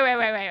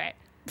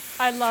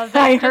 I love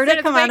that. I heard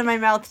it come out of my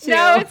mouth too.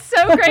 No, it's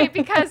so great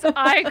because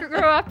I grew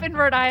up in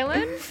Rhode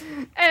Island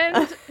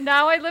and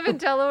now I live in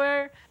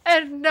Delaware,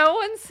 and no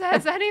one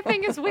says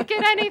anything is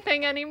wicked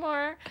anything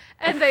anymore.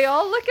 And they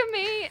all look at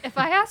me. If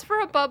I ask for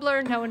a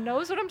bubbler, no one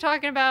knows what I'm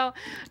talking about.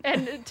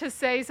 And to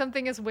say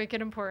something is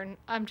wicked important,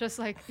 I'm just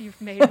like, you've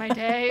made my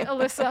day,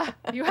 Alyssa.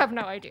 You have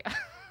no idea.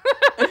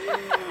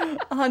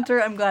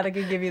 Hunter, I'm glad I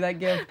could give you that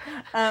gift.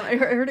 I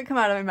heard it come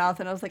out of my mouth,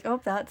 and I was like,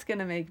 oh, that's going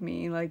to make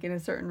me, like, in a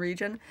certain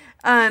region.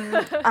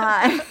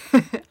 I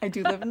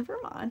do live in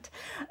Vermont.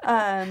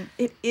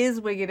 It is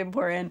wicked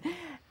important.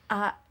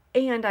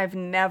 And I've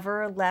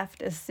never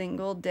left a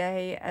single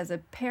day as a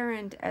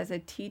parent, as a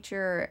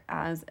teacher,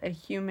 as a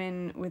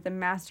human with a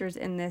master's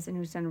in this and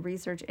who's done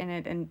research in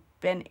it and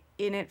been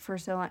in it for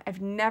so long. I've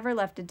never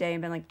left a day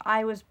and been like,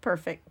 I was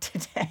perfect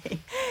today.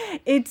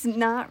 It's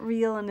not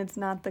real, and it's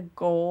not the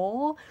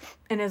goal.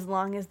 And as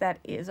long as that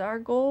is our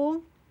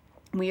goal,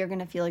 we are going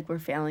to feel like we're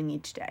failing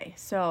each day.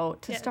 So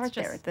to start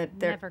there, that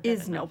there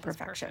is no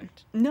perfection.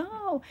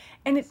 No.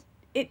 And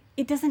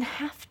it doesn't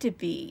have to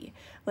be.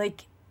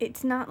 Like,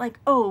 it's not like,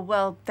 oh,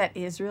 well, that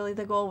is really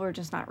the goal, we're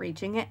just not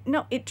reaching it.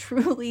 No, it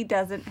truly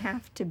doesn't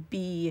have to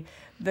be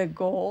the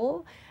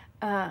goal.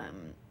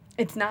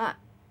 It's not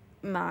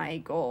my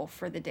goal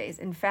for the days.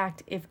 In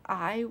fact, if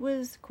I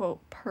was, quote,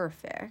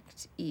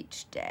 perfect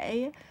each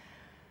day,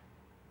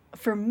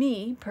 for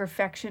me,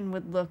 perfection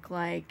would look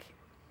like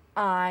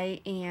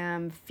I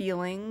am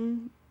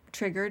feeling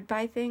triggered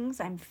by things.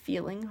 I'm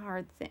feeling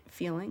hard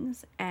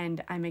feelings,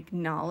 and I'm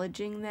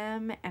acknowledging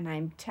them, and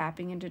I'm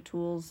tapping into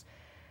tools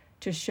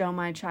to show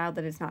my child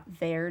that it's not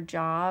their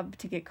job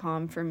to get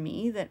calm for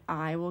me, that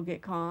I will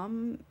get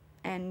calm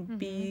and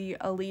be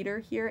a leader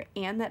here,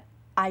 and that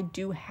I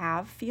do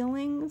have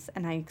feelings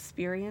and I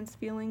experience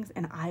feelings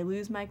and I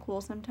lose my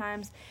cool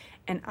sometimes,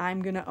 and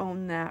I'm going to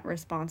own that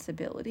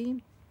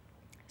responsibility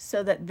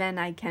so that then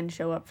I can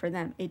show up for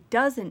them. It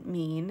doesn't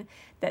mean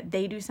that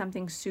they do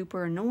something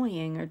super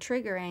annoying or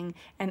triggering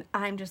and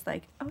I'm just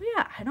like, oh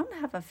yeah, I don't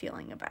have a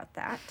feeling about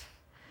that.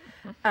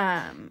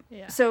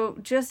 So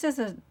just as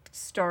a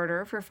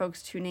starter for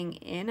folks tuning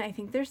in, I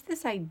think there's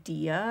this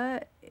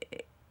idea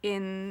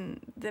in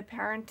the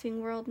parenting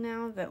world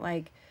now that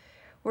like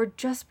we're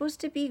just supposed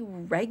to be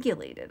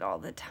regulated all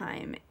the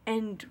time,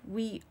 and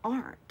we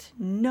aren't.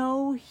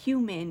 No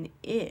human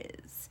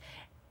is.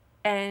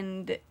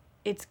 And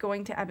it's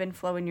going to ebb and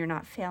flow, and you're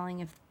not failing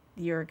if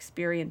you're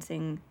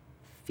experiencing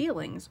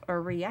feelings or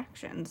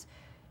reactions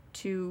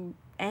to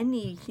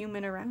any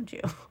human around you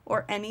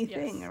or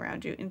anything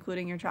around you,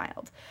 including your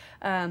child.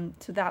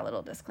 So that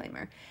little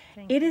disclaimer.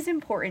 It is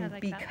important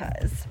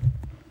because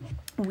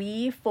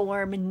we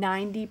form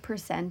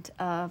 90%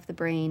 of the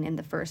brain in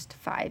the first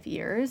 5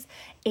 years,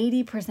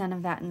 80%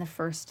 of that in the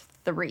first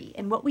 3.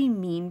 And what we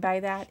mean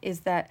by that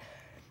is that,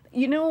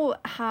 you know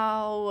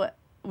how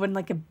when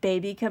like a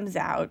baby comes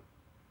out,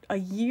 a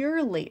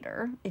year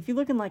later, if you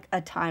look in like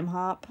a time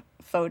hop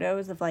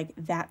photos of like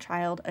that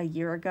child a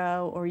year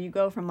ago, or you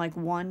go from like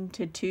 1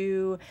 to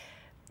 2,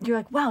 you're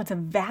like, wow, it's a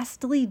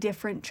vastly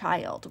different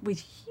child with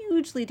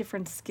hugely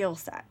different skill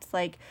sets.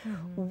 Like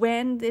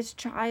when this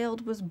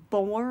child was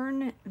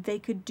born, they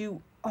could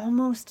do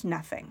almost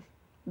nothing.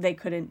 They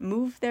couldn't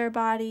move their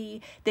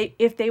body.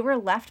 If they were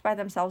left by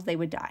themselves, they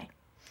would die.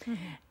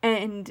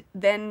 And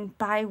then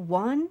by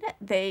 1,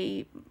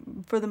 they,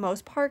 for the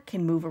most part,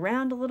 can move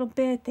around a little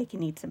bit. They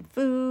can eat some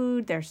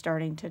food. They're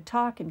starting to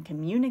talk and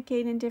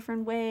communicate in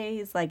different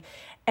ways. Like,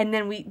 and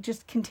then we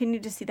just continue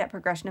to see that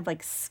progression of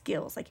like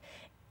skills. Like,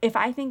 if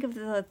I think of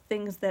the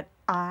things that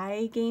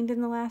I gained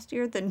in the last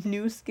year, the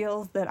new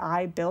skills that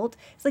I built,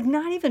 it's like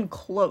not even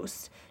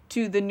close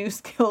to the new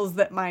skills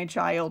that my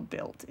child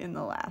built in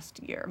the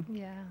last year.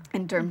 Yeah.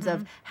 In terms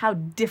of how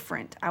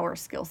different our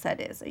skill set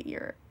is a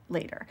year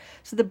later.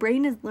 So the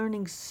brain is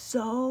learning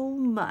so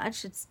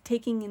much. It's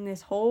taking in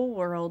this whole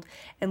world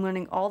and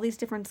learning all these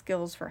different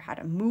skills for how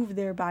to move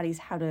their bodies,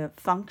 how to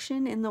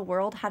function in the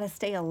world, how to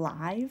stay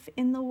alive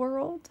in the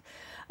world,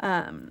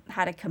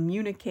 how to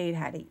communicate,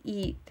 how to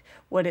eat,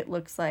 what it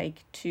looks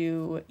like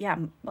to,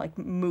 like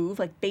move,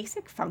 like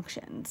basic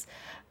functions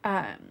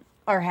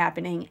are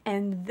happening.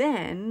 And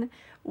then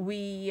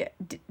when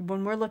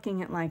we're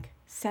looking at like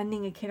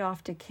sending a kid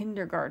off to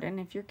kindergarten,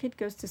 if your kid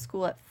goes to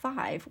school at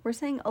 5, we're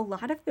saying a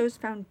lot of those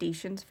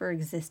foundations for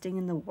existing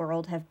in the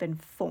world have been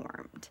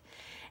formed.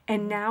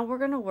 And now we're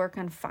going to work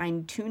on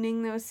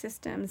fine-tuning those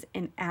systems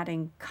and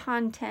adding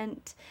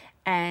content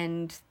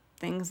and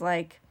things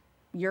like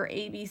your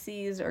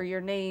ABCs or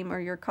your name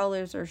or your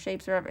colors or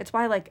shapes or whatever. It's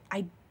why like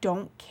I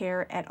don't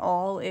care at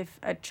all if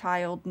a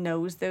child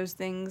knows those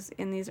things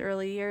in these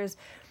early years,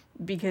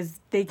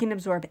 because they can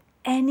absorb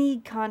any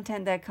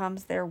content that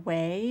comes their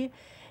way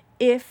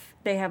if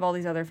they have all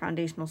these other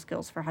foundational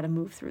skills for how to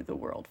move through the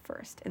world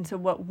first. And so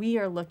what we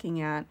are looking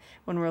at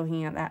when we're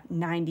looking at that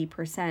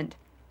 90%,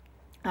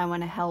 I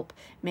want to help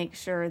make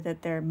sure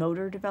that their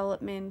motor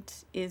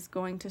development is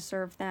going to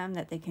serve them,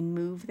 that they can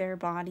move their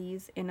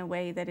bodies in a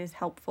way that is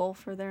helpful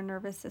for their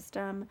nervous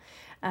system,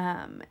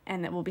 and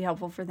that will be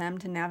helpful for them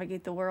to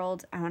navigate the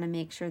world. I want to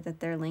make sure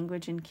that their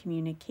language and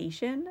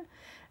communication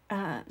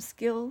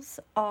skills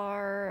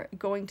are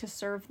going to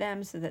serve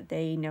them so that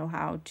they know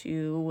how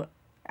to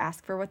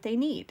ask for what they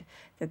need,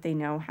 that they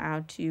know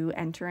how to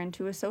enter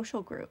into a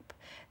social group,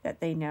 that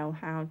they know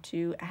how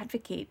to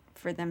advocate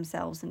for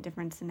themselves in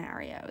different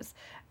scenarios.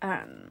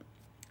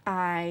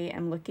 I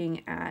am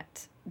looking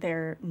at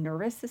their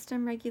nervous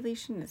system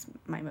regulation is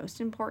my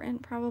most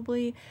important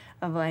probably,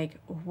 of like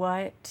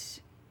what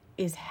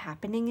is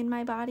happening in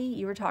my body.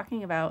 You were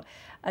talking about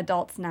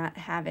adults not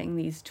having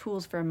these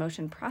tools for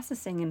emotion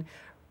processing, and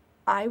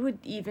I would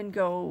even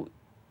go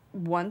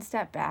one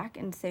step back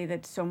and say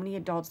that so many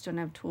adults don't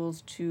have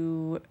tools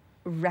to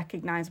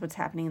recognize what's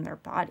happening in their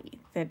body,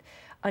 that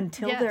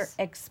until they're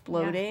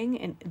exploding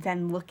and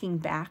then looking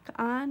back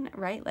on,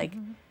 right? Like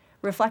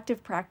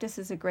reflective practice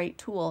is a great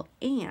tool.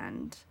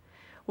 And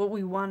what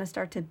we want to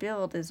start to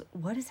build is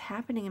what is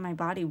happening in my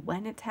body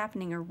when it's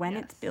happening or when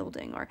it's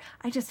building, or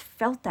I just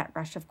felt that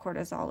rush of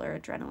cortisol or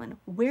adrenaline.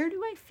 Where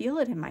do I feel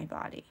it in my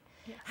body?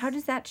 How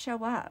does that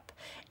show up?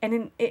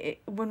 And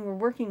when we're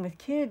working with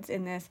kids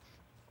in this,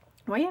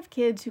 we have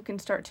kids who can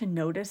start to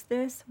notice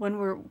this when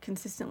we're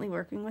consistently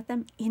working with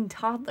them in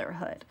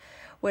toddlerhood,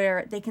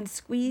 where they can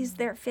squeeze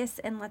their fists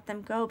and let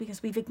them go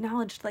because we've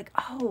acknowledged like,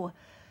 oh,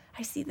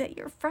 I see that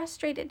you're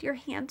frustrated. Your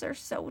hands are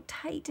so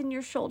tight and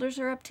your shoulders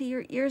are up to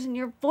your ears and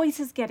your voice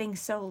is getting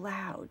so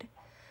loud.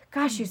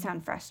 Gosh, you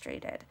sound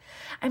frustrated.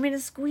 I'm going to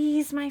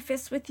squeeze my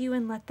fists with you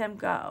and let them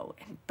go,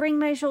 and bring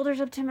my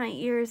shoulders up to my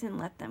ears and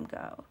let them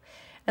go.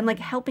 And like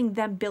helping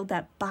them build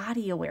that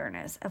body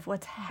awareness of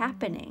what's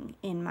happening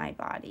in my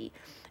body.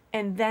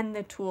 And then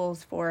the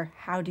tools for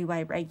how do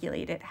I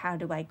regulate it? How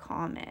do I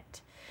calm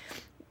it?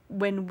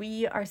 When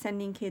we are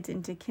sending kids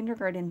into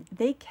kindergarten,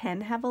 they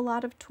can have a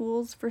lot of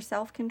tools for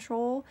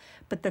self-control,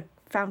 but the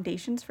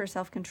foundations for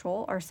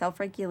self-control are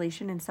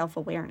self-regulation and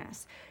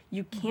self-awareness.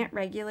 You can't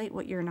regulate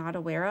what you're not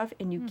aware of,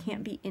 and you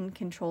can't be in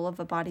control of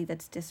a body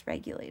that's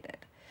dysregulated.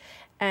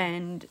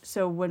 And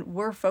so when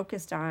we're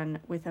focused on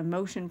with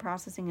emotion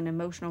processing and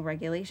emotional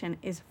regulation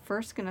is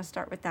first going to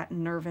start with that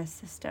nervous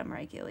system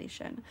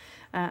regulation.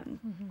 And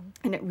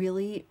it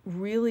really,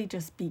 really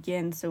just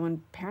begins. So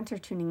when parents are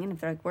tuning in,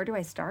 if they're like, where do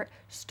I start?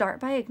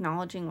 Start by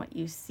acknowledging what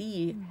you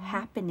see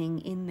happening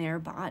in their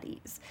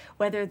bodies.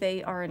 Whether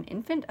they are an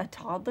infant, a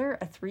toddler,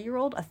 a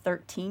 3-year-old, a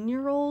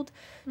 13-year-old,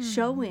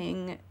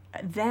 showing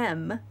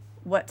them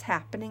what's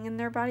happening in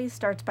their bodies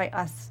starts by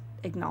us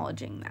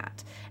acknowledging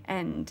that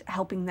and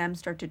helping them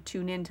start to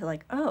tune into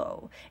like,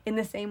 oh, in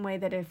the same way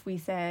that if we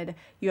said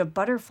you have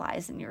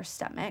butterflies in your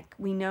stomach,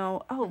 we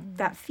know, oh,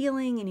 that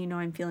feeling, and you know,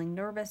 I'm feeling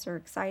nervous or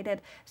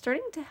excited,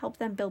 starting to help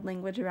them build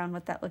language around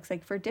what that looks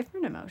like for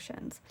different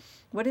emotions.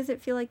 What does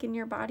it feel like in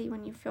your body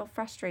when you feel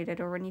frustrated,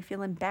 or when you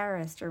feel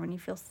embarrassed, or when you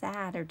feel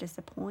sad or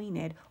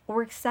disappointed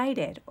or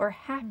excited or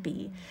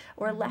happy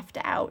or left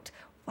out?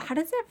 How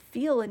does that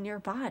feel in your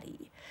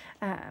body?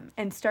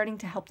 And starting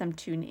to help them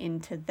tune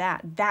into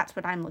that. That's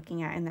what I'm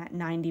looking at in that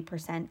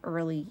 90%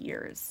 early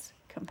years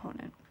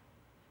component.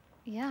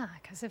 Yeah,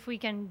 because if we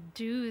can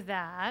do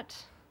that,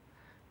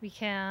 we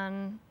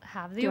can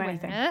have the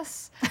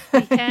awareness.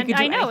 We can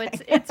I know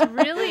anything. it's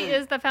really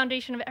is the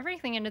foundation of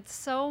everything, and it's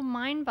so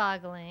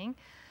mind-boggling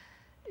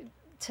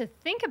to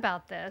think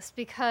about this,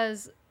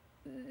 because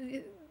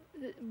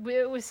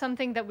it was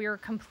something that we were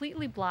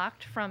completely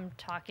blocked from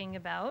talking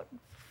about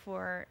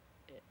for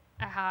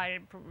how,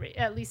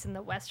 at least in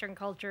the Western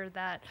culture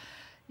that,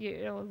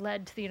 you know,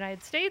 led to the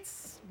United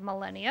States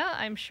millennia,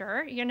 I'm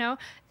sure, you know,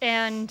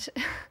 and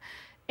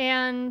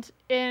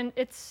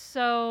it's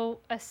so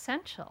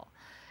essential.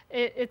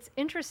 It's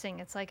interesting.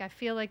 It's like, I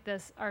feel like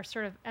our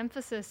sort of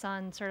emphasis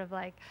on sort of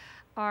like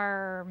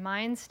our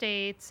mind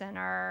states and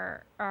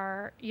our,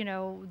 you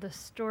know, the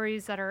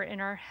stories that are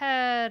in our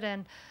head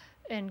and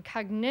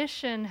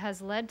cognition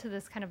has led to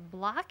this kind of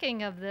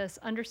blocking of this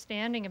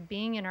understanding of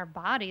being in our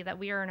body, that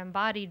we are an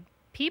embodied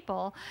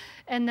people,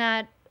 and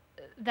that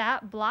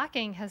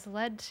blocking has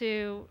led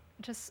to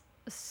just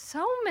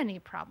so many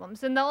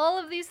problems and all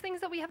of these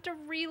things that we have to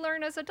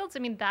relearn as adults. I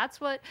mean,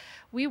 that's what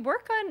we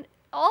work on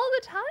all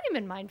the time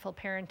in mindful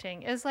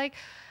parenting, is like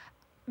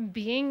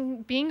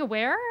being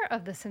aware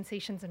of the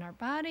sensations in our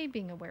body,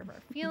 being aware of our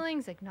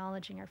feelings,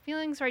 acknowledging our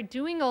feelings, right?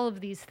 Doing all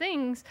of these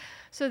things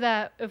so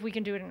that if we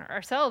can do it in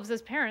ourselves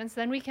as parents,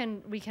 then we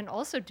can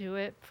also do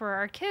it for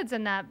our kids.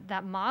 And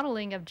that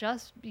modeling of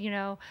just, you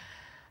know,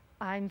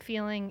 I'm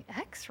feeling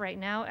X right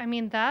now. I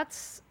mean,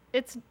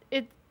 it's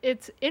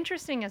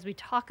interesting as we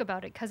talk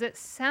about it, because it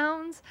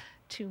sounds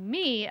to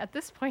me at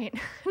this point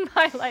in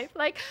my life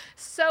like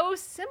so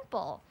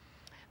simple,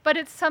 but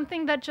it's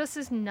something that just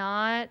has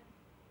not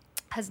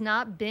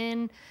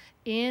been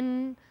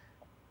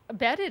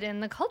embedded in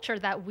the culture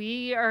that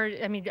we are.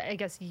 I mean, I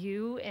guess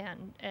you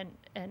and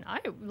I,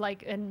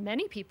 like, and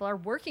many people are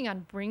working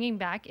on bringing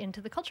back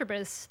into the culture, but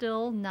it's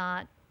still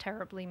not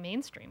terribly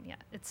mainstream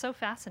yet. It's so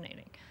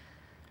fascinating.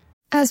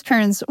 As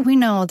parents, we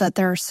know that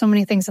there are so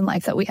many things in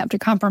life that we have to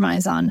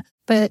compromise on.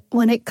 But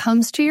when it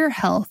comes to your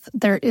health,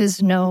 there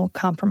is no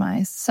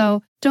compromise.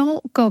 So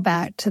don't go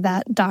back to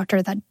that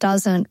doctor that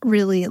doesn't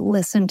really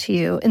listen to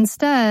you.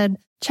 Instead,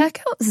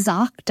 check out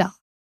ZocDoc.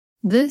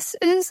 This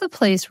is a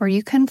place where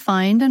you can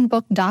find and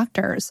book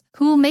doctors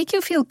who will make you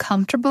feel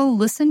comfortable,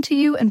 listen to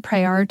you, and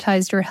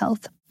prioritize your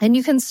health. And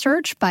you can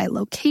search by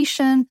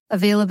location,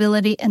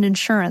 availability, and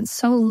insurance.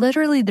 So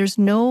literally, there's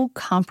no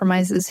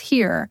compromises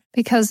here,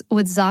 because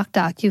with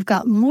ZocDoc, you've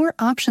got more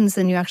options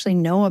than you actually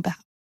know about.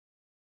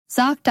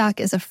 ZocDoc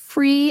is a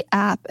free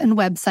app and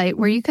website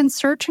where you can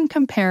search and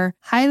compare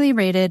highly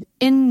rated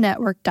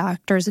in-network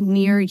doctors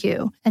near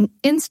you and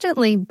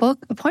instantly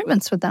book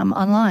appointments with them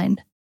online.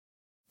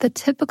 The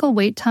typical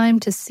wait time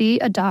to see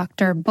a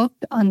doctor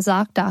booked on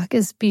ZocDoc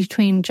is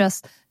between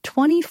just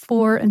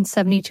 24 and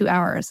 72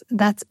 hours.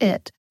 That's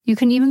it. You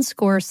can even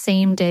score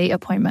same-day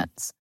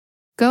appointments.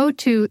 Go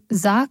to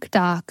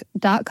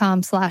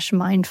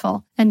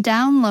ZocDoc.com/mindful and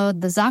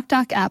download the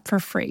ZocDoc app for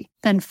free.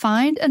 Then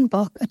find and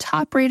book a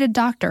top-rated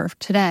doctor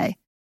today.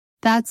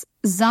 That's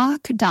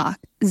ZocDoc,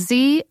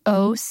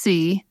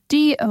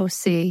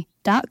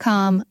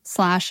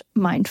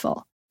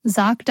 ZocDoc.com/mindful.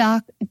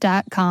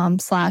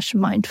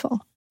 ZocDoc.com/mindful.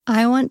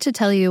 I want to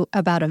tell you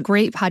about a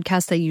great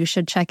podcast that you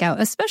should check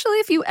out, especially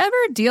if you ever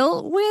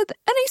deal with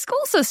any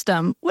school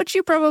system, which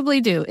you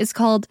probably do. It's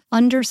called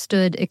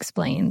Understood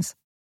Explains.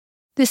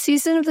 This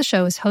season of the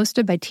show is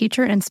hosted by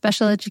teacher and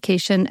special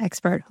education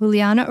expert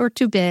Juliana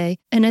Urtubey,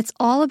 and it's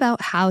all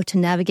about how to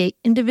navigate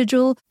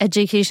individual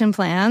education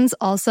plans,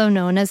 also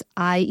known as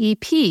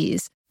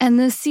IEPs. And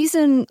this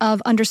season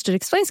of Understood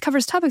Explains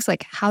covers topics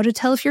like how to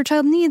tell if your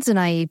child needs an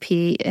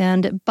IEP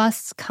and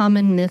busts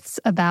common myths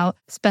about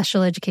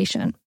special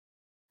education.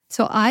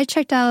 So I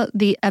checked out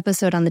the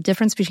episode on the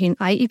difference between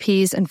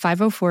IEPs and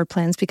 504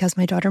 plans because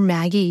my daughter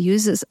Maggie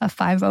uses a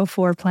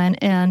 504 plan,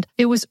 and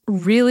it was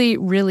really,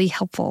 really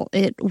helpful.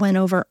 It went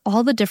over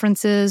all the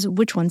differences,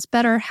 which one's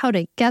better, how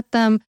to get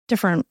them,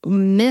 different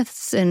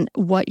myths and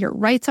what your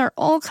rights are,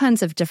 all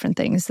kinds of different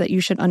things that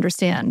you should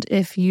understand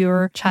if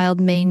your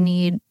child may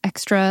need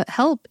extra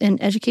help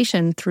in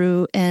education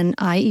through an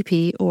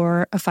IEP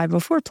or a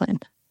 504 plan.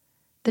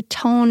 The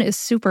tone is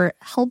super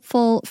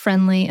helpful,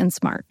 friendly, and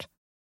smart.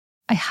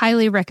 I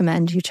highly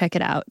recommend you check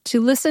it out.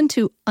 To listen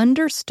to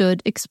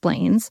Understood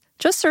Explains,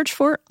 just search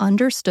for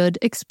Understood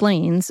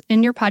Explains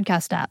in your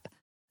podcast app.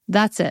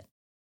 That's it.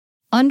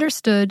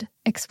 Understood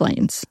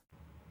Explains.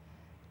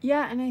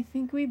 Yeah, and I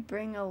think we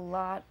bring a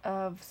lot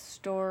of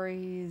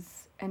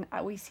stories, and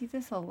we see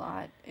this a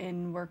lot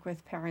in work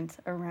with parents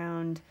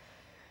around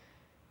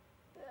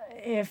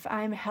if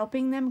I'm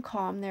helping them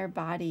calm their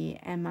body,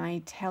 am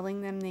I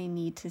telling them they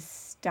need to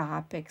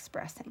stop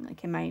expressing?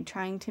 Like, am I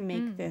trying to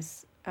make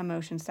this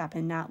emotion stop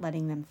and not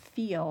letting them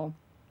feel?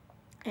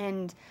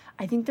 And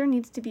I think there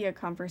needs to be a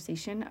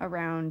conversation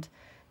around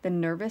the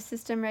nervous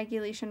system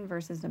regulation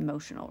versus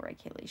emotional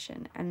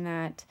regulation, and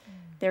that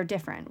they're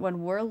different.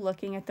 When we're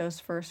looking at those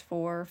first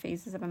 4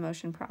 phases of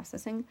emotion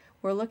processing,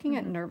 we're looking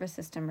at nervous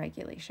system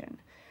regulation.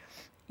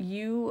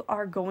 You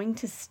are going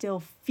to still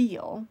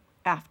feel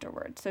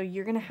afterwards. So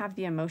you're going to have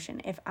the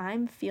emotion. If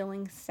I'm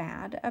feeling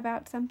sad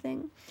about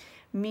something,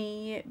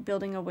 me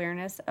building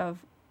awareness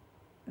of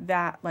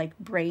that like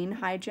brain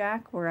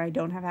hijack where I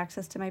don't have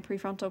access to my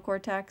prefrontal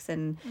cortex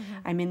and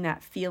I'm in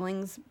that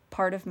feelings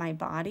part of my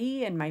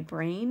body and my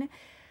brain,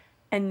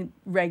 and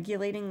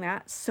regulating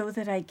that so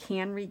that I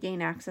can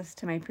regain access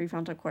to my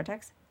prefrontal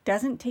cortex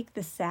doesn't take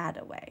the sad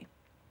away.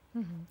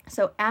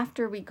 So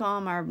after we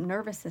calm our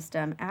nervous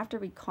system, after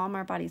we calm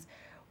our bodies,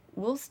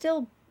 we'll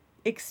still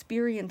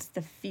experience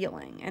the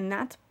feeling. And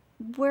that's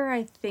where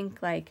I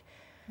think like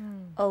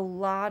a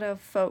lot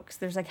of folks,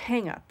 there's like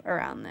hang up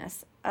around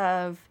this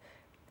of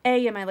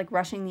am I like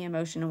rushing the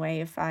emotion away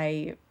if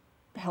I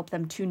help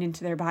them tune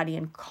into their body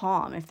and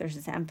calm, if there's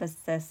this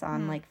emphasis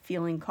on like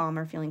feeling calm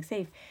or feeling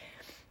safe.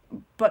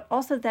 But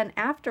also then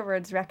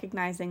afterwards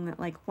recognizing that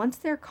like once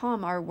they're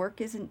calm, our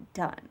work isn't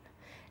done.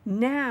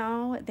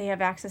 Now they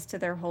have access to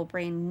their whole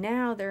brain.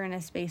 Now they're in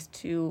a space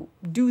to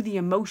do the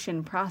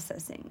emotion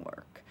processing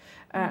work.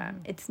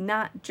 It's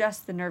not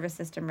just the nervous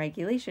system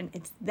regulation.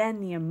 It's then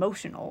the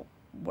emotional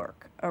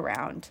work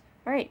around,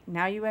 all right,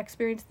 now you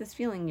experienced this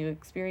feeling. You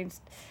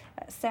experienced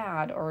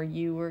sad, or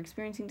you were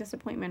experiencing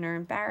disappointment or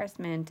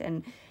embarrassment.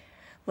 And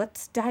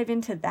let's dive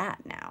into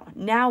that now.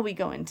 Now we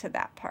go into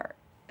that part.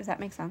 Does that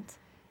make sense?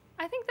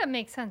 I think that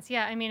makes sense.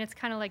 Yeah. I mean, it's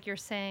kind of like you're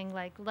saying,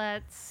 like,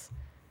 let's,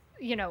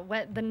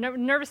 when the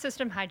nervous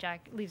system hijack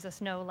leaves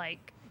us no,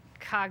 like,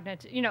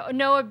 cognitive,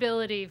 no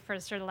ability for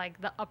sort of like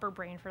the upper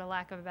brain, for the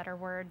lack of a better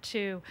word,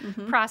 to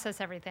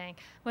process everything.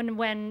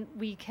 When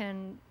we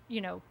can,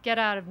 get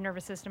out of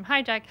nervous system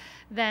hijack,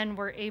 then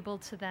we're able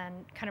to then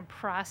kind of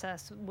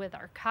process with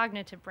our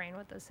cognitive brain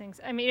what those things.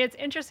 I mean, it's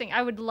interesting.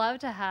 I would love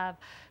to have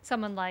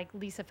someone like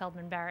Lisa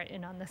Feldman Barrett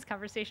in on this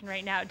conversation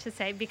right now to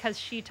say, because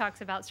she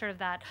talks about sort of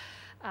that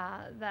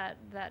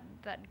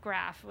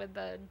graph with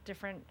the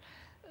different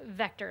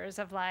vectors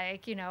of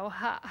like,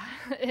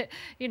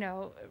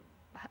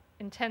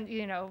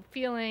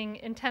 feeling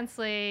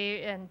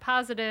intensely and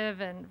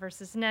positive and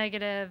versus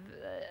negative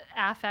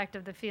affect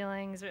of the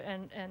feelings,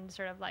 and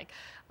sort of like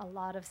a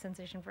lot of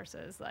sensation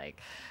versus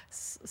like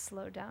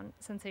slowed down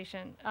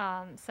sensation.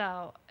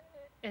 So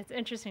it's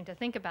interesting to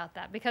think about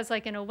that, because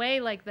like in a way,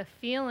 like the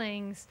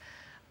feelings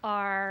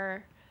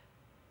are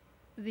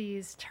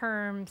these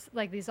terms,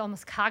 like these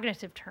almost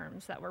cognitive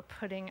terms that we're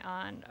putting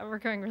on. We're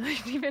going really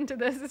deep into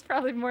this. It's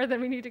probably more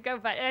than we need to go,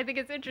 but I think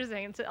it's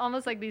interesting. It's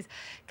almost like these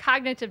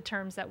cognitive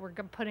terms that we're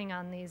putting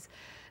on these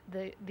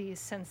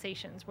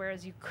sensations,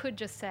 whereas you could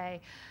just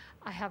say,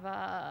 I have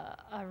a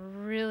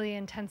really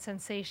intense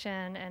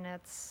sensation and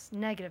it's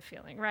negative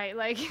feeling, right?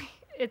 Like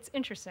it's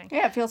interesting.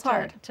 Yeah, it feels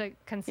hard to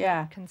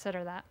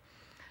consider that.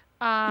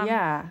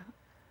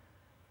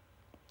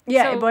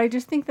 Yeah, but I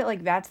just think that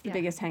like that's the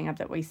biggest hang up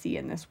that we see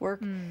in this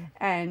work,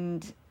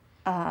 and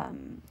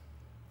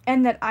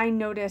that I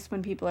notice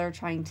when people are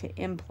trying to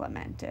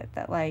implement it,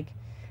 that like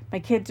my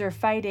kids are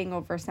fighting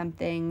over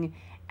something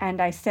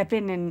and I step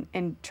in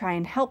and try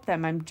and help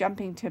them. I'm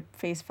jumping to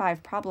phase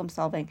 5 problem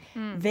solving.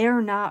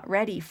 They're not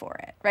ready for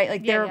it, right?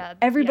 Like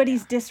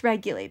everybody's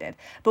dysregulated,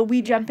 but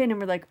we jump in and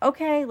we're like,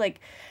 okay,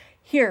 like,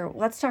 here,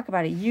 let's talk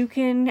about it.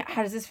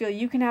 How does this feel?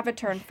 You can have a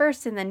turn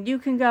first, and then you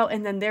can go,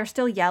 and then they're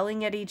still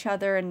yelling at each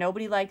other, and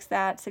nobody likes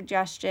that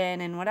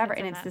suggestion and whatever.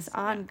 And it's this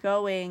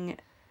ongoing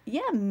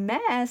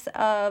mess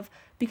of,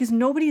 because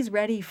nobody's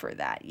ready for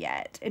that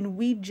yet. And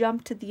we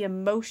jump to the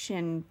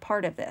emotion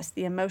part of this,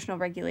 the emotional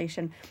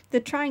regulation, the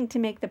trying to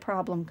make the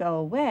problem go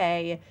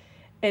away.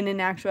 And in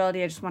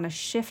actuality, I just want to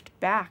shift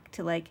back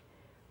to like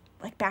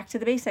back to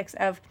the basics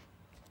of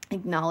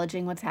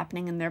acknowledging what's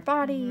happening in their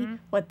body,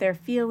 what they're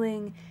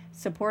feeling,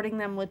 supporting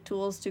them with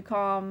tools to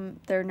calm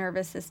their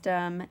nervous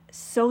system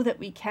so that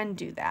we can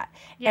do that.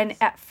 Yes. And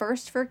at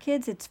first for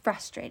kids, it's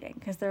frustrating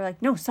because they're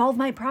like, no, solve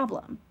my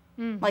problem.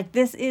 Like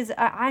this is,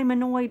 I'm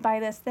annoyed by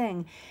this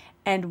thing.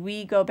 And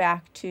we go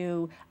back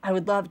to, I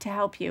would love to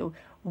help you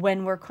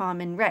when we're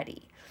calm and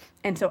ready.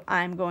 And so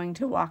I'm going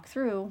to walk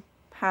through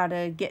how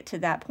to get to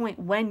that point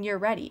when you're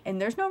ready.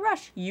 And there's no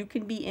rush. You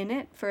can be in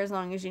it for as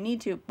long as you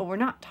need to, but we're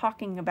not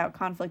talking about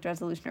conflict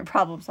resolution or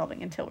problem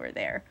solving until we're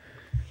there.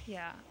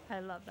 Yeah, I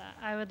love that.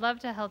 I would love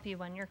to help you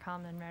when you're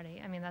calm and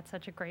ready. I mean, that's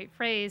such a great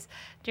phrase,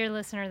 dear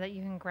listener, that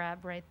you can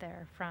grab right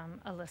there from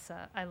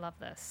Alyssa. I love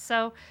this.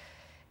 So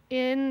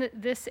in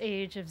this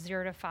age of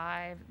 0 to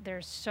 5,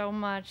 there's so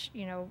much,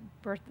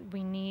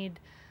 we need,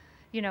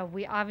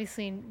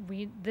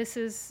 this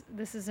is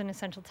an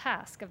essential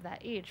task of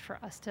that age for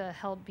us to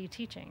help be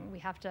teaching. We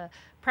have to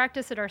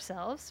practice it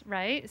ourselves,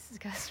 right?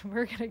 Because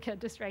we're going to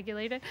get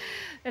dysregulated.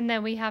 And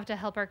then we have to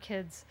help our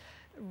kids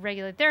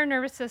regulate their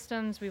nervous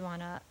systems. We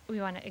want to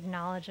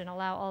acknowledge and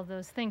allow all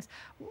those things.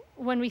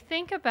 When we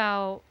think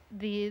about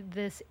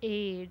this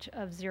age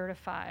of 0 to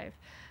 5,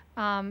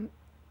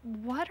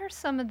 what are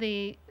some of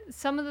the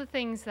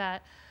things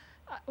that,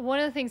 one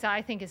of the things that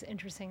I think is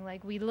interesting,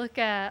 like we look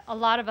at, a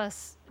lot of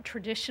us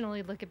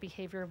traditionally look at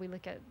behavior, we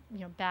look at,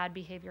 bad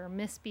behavior or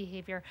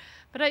misbehavior,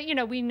 but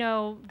we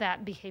know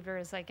that behavior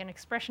is like an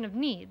expression of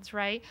needs,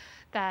 right?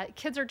 That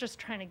kids are just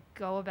trying to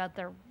go about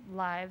their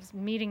lives,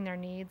 meeting their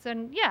needs,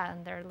 and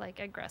they're like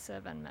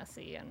aggressive and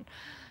messy and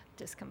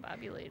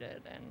discombobulated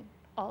and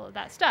all of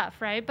that stuff,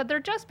 right? But they're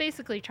just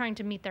basically trying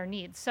to meet their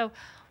needs. So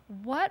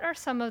what are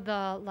some of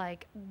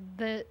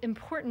the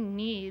important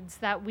needs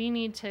that we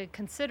need to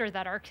consider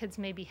that our kids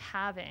may be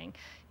having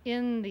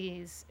in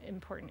these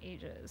important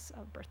ages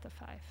of birth to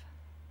 5?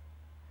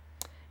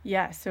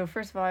 Yeah, so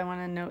first of all, I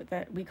want to note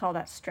that we call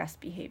that stress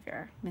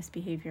behavior,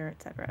 misbehavior,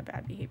 etc.,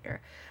 bad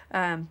behavior.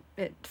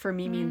 It, for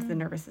me, means the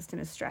nervous system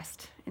is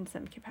stressed in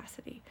some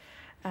capacity.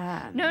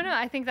 No,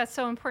 I think that's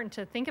so important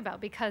to think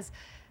about, because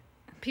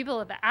people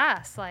have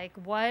asked, like,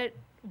 what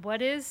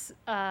is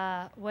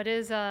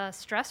a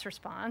stress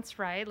response,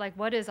 right? Like,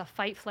 what is a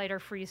fight, flight, or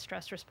freeze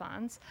stress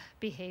response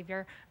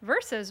behavior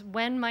versus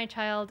when my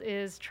child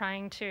is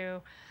trying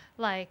to,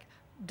 like,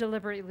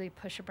 deliberately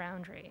push a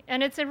boundary?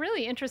 And it's a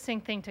really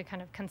interesting thing to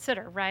kind of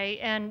consider, right?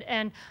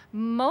 And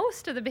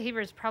most of the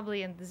behaviors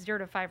probably in the 0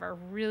 to 5 are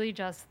really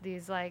just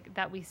these, like,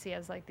 that we see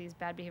as like these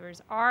bad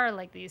behaviors are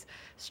like these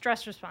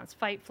stress response,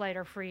 fight, flight,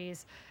 or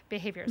freeze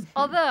behaviors.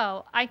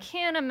 Although I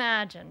can't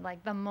imagine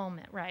like the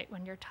moment, right,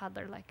 when your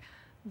toddler, like,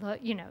 you'll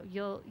in a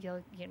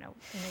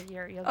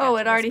year you'll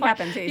it already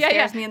happens. He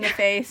stares me in the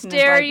face and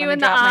stare you in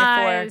the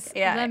eyes.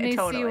 Yeah, let me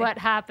totally see what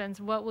happens.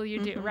 What will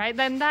you do? Right?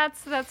 Then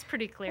that's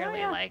pretty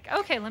clearly like,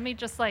 okay, let me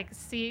just like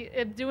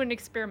do an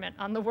experiment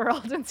on the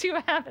world and see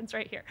what happens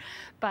right here.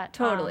 But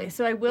totally.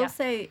 So I will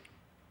say,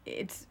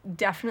 it's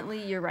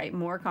definitely, you're right,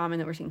 more common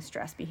that we're seeing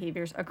stress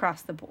behaviors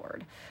across the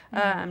board.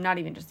 Not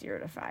even just 0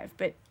 to 5,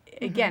 but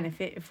again,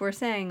 if we're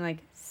saying like,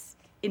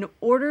 in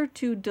order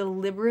to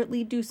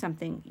deliberately do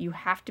something, you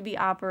have to be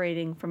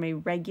operating from a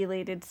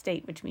regulated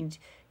state, which means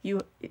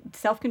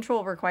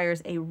self-control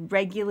requires a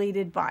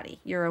regulated body.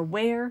 You're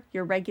aware,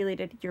 you're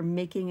regulated, you're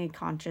making a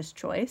conscious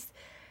choice.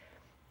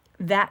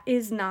 That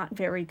is not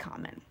very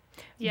common.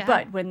 Yeah.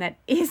 But when that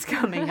is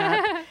coming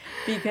up,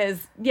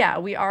 because,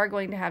 we are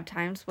going to have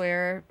times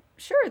where,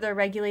 sure, they're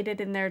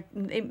regulated and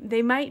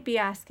they might be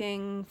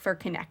asking for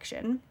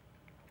connection,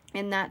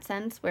 in that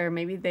sense, where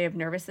maybe they have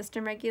nervous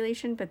system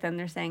regulation, but then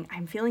they're saying,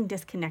 I'm feeling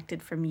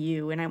disconnected from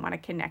you and I want to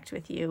connect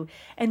with you.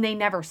 And they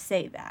never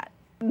say that.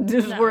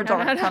 Those words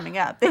aren't coming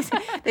up. They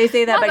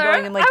say that by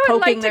going and like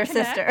poking their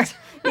sister.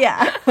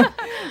 Yeah.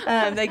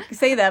 They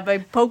say that by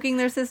poking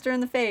their sister in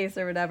the face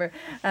or whatever.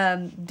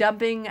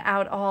 Dumping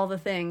out all the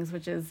things,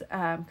 which is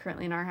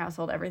currently in our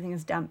household, everything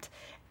is dumped.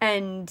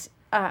 And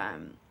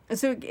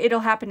so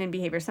it'll happen in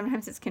behavior.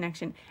 Sometimes it's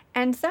connection.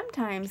 And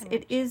sometimes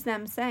it is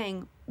them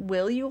saying,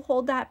 will you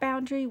hold that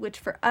boundary? Which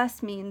for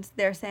us means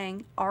they're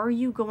saying, are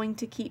you going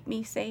to keep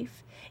me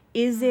safe?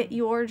 Is it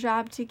your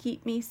job to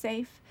keep me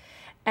safe?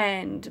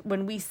 And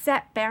when we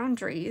set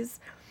boundaries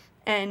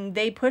and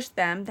they push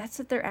them, that's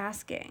what they're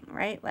asking,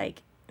 right?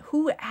 Like,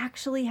 who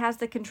actually has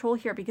the control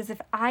here? Because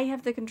if I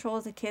have the control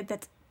as a kid,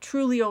 that's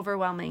truly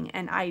overwhelming,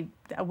 and I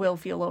will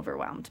feel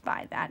overwhelmed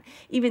by that,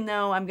 even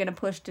though I'm going to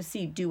push to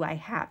see, do I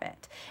have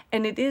it?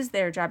 And it is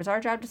their job. It's our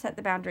job to set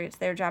the boundary. It's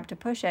their job to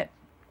push it.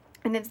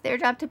 And it's their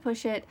job to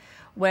push it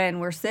when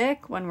we're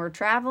sick, when we're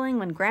traveling,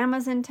 when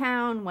grandma's in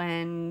town,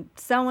 when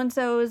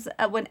so-and-so's,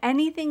 when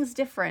anything's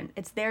different.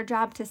 It's their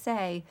job to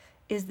say,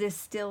 is this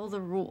still the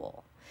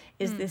rule?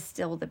 Is this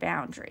still the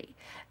boundary?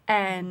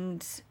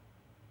 And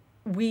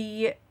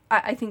we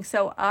I think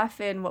so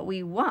often what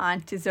we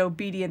want is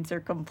obedience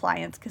or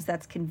compliance because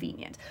that's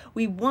convenient.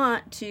 We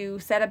want to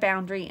set a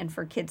boundary and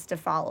for kids to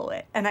follow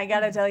it. And I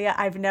got to tell you,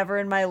 I've never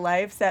in my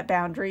life set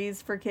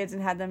boundaries for kids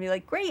and had them be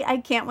like, great, I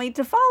can't wait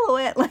to follow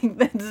it. Like,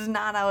 that's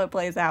not how it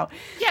plays out.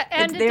 Yeah,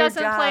 and It's it their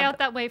doesn't job. play out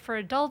that way for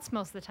adults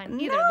most of the time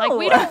either. No. Like,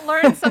 we don't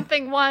learn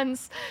something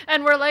once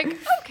and we're like,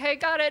 okay,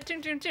 got it,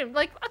 doom, doom, doom.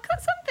 Like,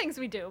 some things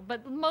we do,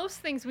 but most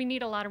things we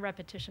need a lot of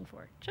repetition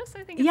for. Just,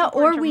 I think it's Yeah,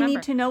 important or to we remember.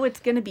 need to know it's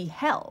going to be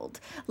held.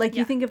 Like,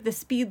 you think of the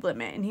speed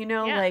limit, and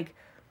like,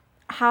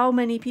 how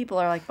many people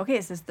are like, okay,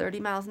 it says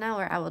 30 miles an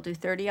hour, I will do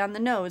 30 on the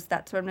nose,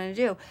 that's what I'm going to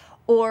do.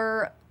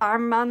 Or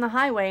I'm on the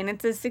highway and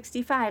it says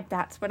 65,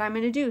 that's what I'm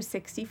going to do,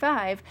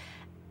 65.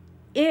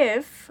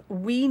 If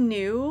we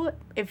knew,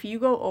 if you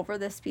go over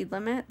the speed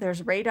limit,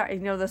 there's radar,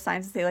 the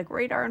signs that say like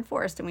radar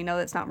enforced, and we know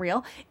that's not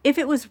real. If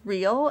it was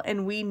real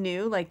and we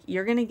knew like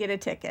you're going to get a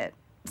ticket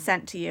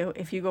sent to you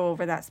if you go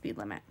over that speed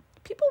limit,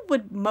 people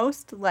would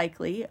most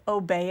likely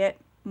obey it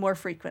more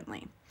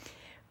frequently.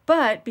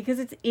 But because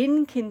it's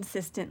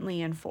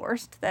inconsistently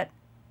enforced, that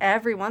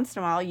every once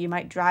in a while you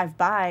might drive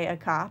by a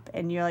cop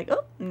and you're like,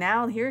 oh,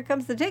 now here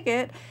comes the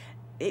ticket.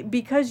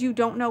 Because you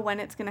don't know when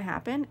it's going to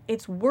happen,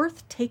 it's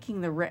worth taking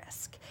the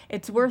risk.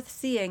 It's worth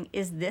seeing,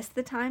 is this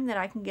the time that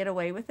I can get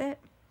away with it?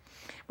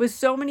 With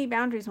so many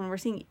boundaries, when we're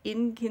seeing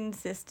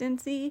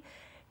inconsistency,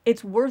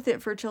 it's worth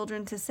it for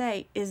children to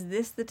say, is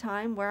this the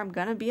time where I'm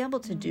going to be able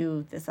to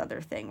do this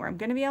other thing, where I'm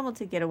going to be able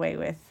to get away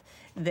with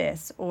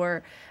this?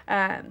 Or,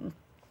 and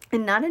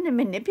not in a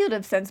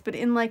manipulative sense, but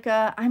in like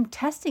I'm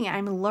testing it,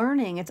 I'm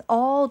learning. It's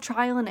all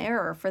trial and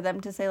error for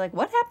them to say, like,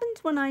 what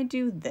happens when I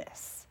do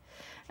this?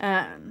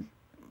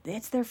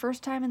 It's their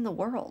first time in the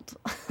world.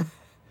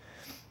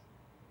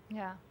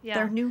 Yeah.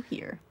 They're new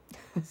here.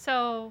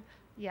 So,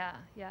 yeah.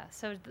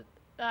 So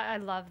I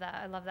love that.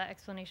 I love that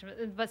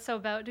explanation. But so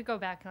about to go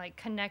back, like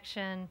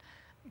connection,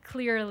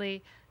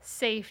 clearly,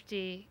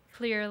 safety,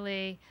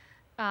 clearly,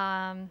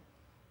 some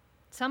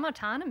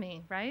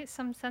autonomy, right?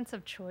 Some sense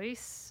of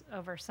choice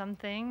over some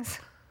things.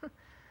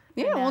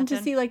 Yeah, well, to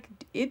see like,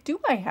 do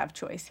I have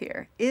choice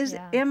here?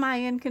 Am I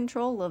in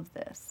control of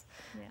this?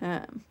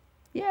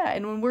 Yeah,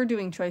 and when we're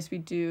doing choice, we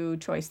do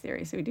choice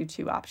theory. So we do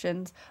 2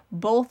 options,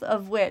 both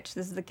of which,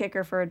 this is the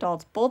kicker for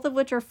adults, both of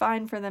which are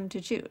fine for them to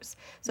choose.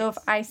 So if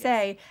I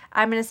say,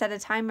 I'm going to set a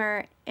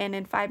timer and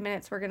in 5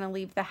 minutes we're going to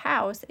leave the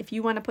house, if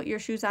you want to put your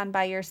shoes on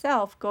by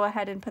yourself, go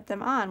ahead and put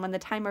them on. When the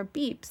timer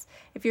beeps,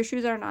 if your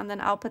shoes aren't on,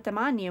 then I'll put them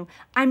on you.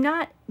 I'm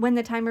not, when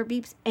the timer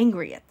beeps,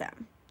 angry at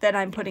them that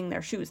I'm putting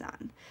their shoes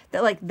on.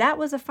 That like, that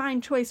was a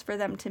fine choice for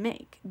them to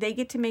make. They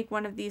get to make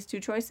one of these 2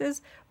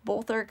 choices.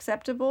 Both are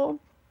acceptable.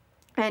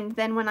 And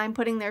then when I'm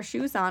putting their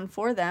shoes on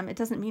for them, it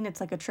doesn't mean it's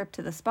like a trip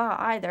to the spa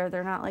either.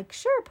 They're not like,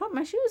 sure, put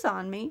my shoes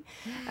on me.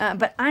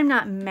 But I'm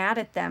not mad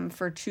at them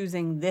for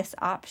choosing this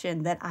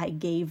option that I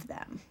gave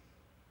them.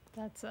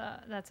 That's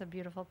a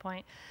beautiful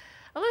point.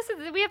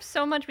 Alyssa, we have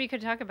so much we could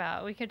talk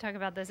about. We could talk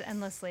about this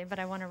endlessly, but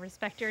I want to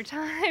respect your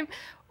time.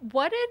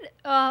 What did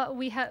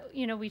we have?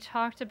 We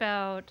talked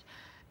about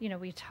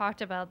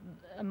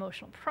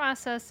emotional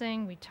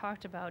processing. We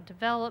talked about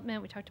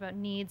development. We talked about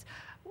needs.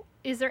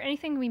 Is there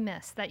anything we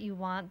missed that you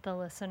want the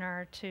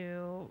listener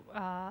to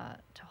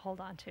hold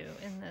on to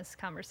in this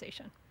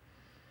conversation?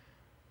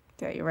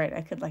 Yeah, you're right.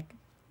 I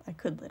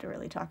could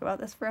literally talk about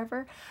this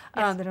forever.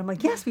 Yes. That I'm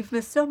like, yes, we've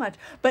missed so much.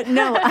 But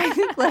no, I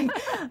think like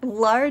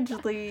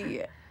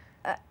largely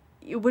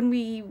when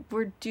we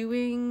were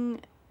doing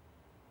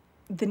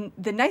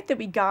the night that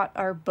we got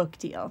our book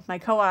deal, my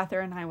co-author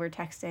and I were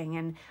texting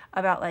and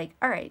about like,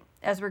 all right,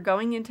 as we're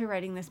going into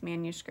writing this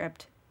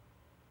manuscript,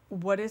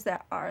 what is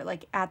that are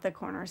like at the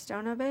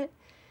cornerstone of it?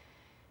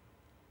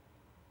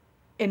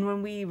 And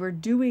when we were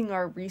doing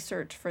our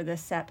research for the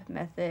SEP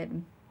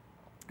method,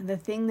 the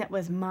thing that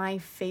was my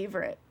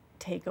favorite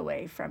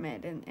takeaway from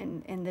it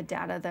and the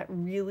data that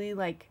really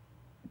like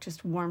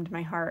just warmed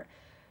my heart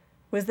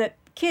was that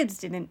kids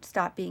didn't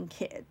stop being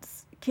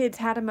kids. Kids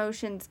had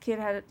emotions,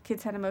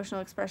 kids had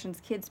emotional expressions,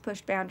 kids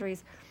pushed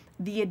boundaries.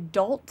 The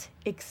adult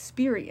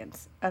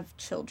experience of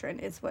children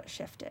is what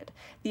shifted.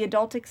 The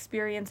adult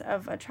experience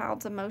of a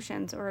child's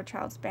emotions or a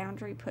child's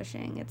boundary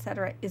pushing,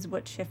 etc., is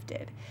what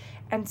shifted.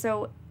 And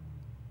so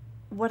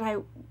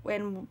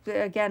when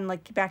again,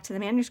 like back to the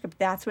manuscript,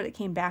 that's what it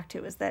came back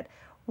to, is that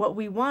what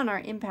we want our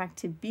impact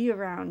to be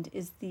around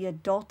is the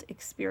adult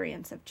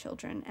experience of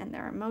children and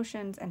their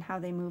emotions and how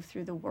they move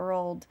through the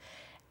world,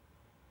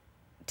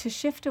 to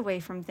shift away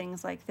from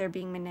things like they're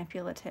being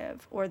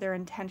manipulative or they're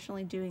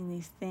intentionally doing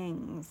these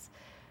things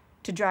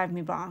to drive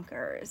me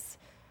bonkers,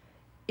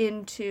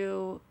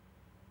 into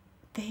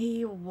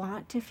they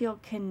want to feel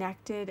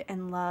connected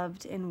and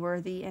loved and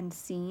worthy and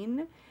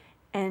seen,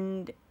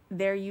 and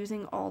they're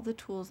using all the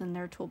tools in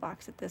their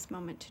toolbox at this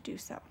moment to do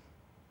so.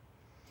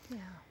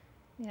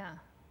 Yeah.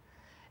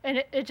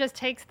 And it just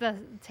takes the,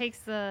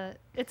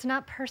 it's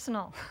not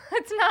personal.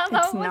 It's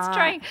not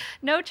trying,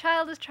 no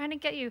child is trying to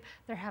get you.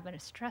 They're having a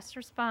stress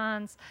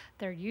response.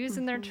 They're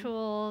using their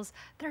tools.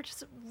 They're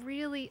just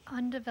really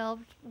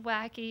undeveloped,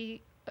 wacky,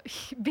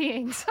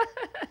 beings.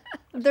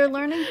 They're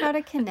learning how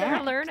to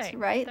connect. They're learning,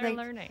 right? They're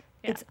learning.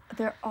 Yeah.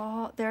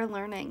 They're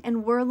learning,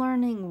 and we're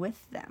learning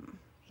with them.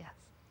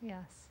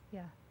 Yes.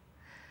 Yeah.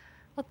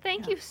 Well,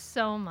 thank you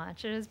so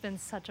much. It has been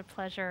such a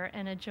pleasure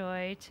and a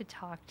joy to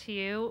talk to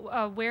you.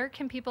 Where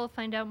can people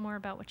find out more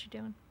about what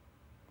you're doing?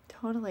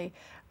 Totally.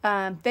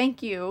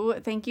 Thank you.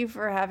 Thank you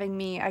for having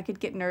me. I could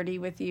get nerdy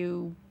with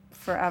you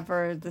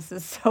forever. This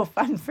is so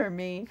fun for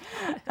me.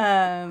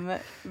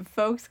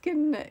 Folks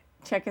can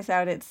check us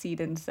out at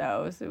Seed and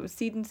Sow. So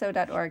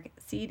seedandsow.org,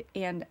 seed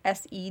and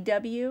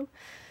SEW.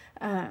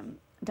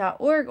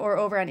 .org, or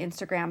over on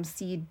Instagram,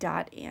 seed.and.sow,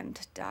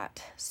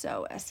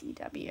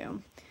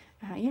 SEW.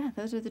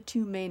 Those are the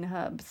two main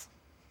hubs.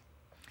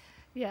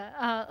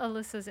 Yeah,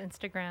 Alyssa's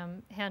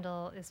Instagram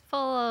handle is full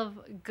of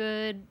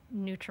good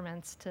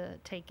nutriments to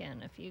take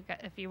in.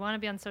 If you want to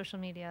be on social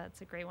media,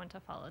 it's a great one to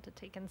follow to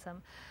take in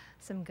some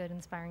good,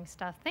 inspiring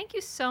stuff. Thank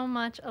you so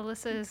much,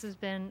 Alyssa. This has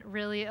been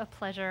really a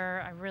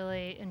pleasure. I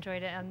really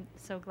enjoyed it. I'm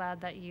so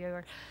glad that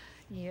your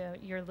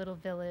little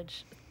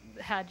village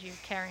had you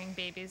carrying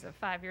babies at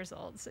 5 years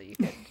old, so you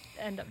could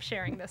end up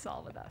sharing this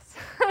all with us.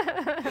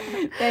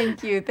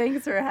 Thank you.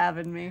 Thanks for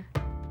having me.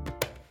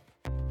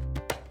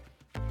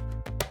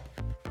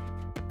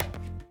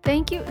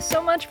 Thank you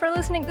so much for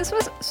listening. This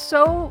was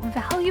so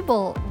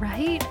valuable,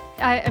 right?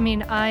 I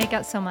mean, I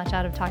got so much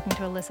out of talking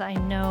to Alyssa. I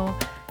know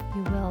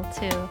you will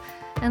too.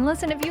 And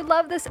listen, if you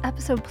love this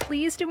episode,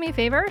 please do me a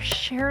favor,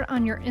 share it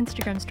on your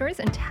Instagram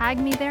stories and tag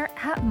me there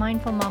at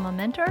Mindful Mama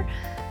Mentor.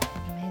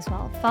 You may as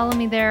well follow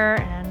me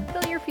there and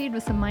fill your feed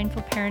with some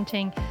mindful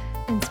parenting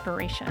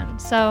inspiration.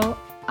 So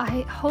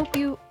I hope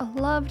you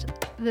loved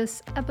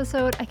this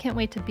episode. I can't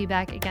wait to be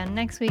back again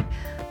next week.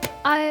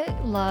 I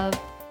love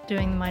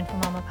doing the Mindful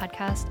Mama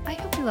podcast. I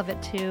hope you love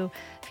it too.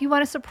 If you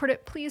want to support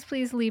it, please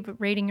leave a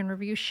rating and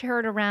review, share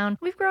it around.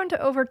 We've grown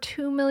to over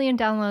 2 million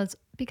downloads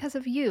because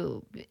of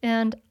you.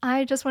 And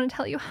I just want to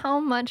tell you how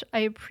much I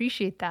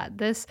appreciate that.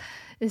 This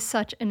is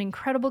such an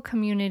incredible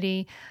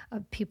community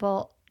of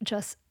people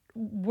just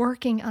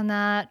working on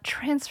that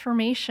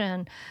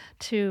transformation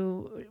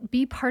to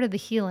be part of the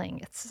healing.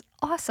 It's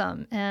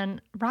awesome.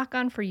 And rock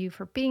on for you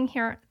for being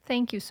here.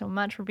 Thank you so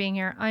much for being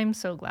here. I'm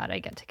so glad I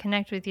get to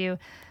connect with you.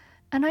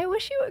 And I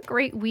wish you a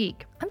great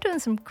week. I'm doing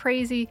some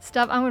crazy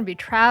stuff. I'm going to be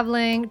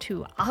traveling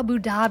to Abu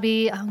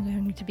Dhabi. I'm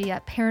going to be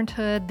at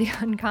Parenthood, the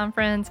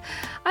Unconference.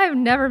 I've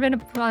never been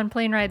on a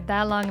plane ride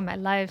that long in my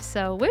life,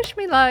 so wish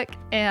me luck,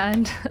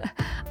 and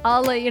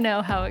I'll let you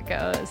know how it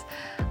goes.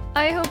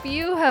 I hope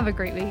you have a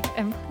great week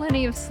and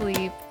plenty of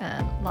sleep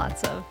and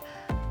lots of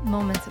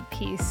moments of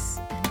peace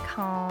and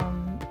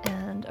calm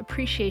and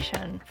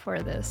appreciation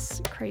for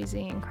this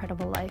crazy,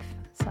 incredible life.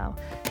 So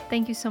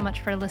thank you so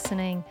much for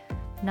listening.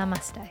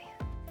 Namaste.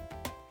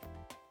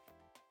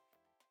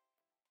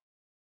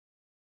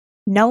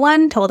 No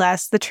one told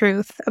us the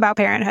truth about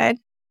parenthood.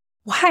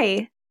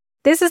 Why?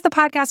 This is the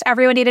podcast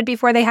everyone needed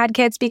before they had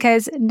kids,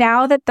 because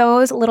now that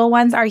those little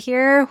ones are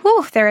here,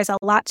 there is a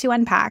lot to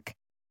unpack.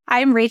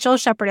 I'm Rachel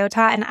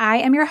Shepardota, and I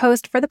am your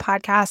host for the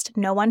podcast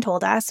No One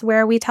Told Us,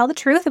 where we tell the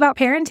truth about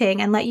parenting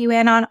and let you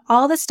in on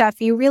all the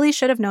stuff you really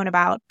should have known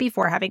about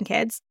before having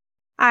kids.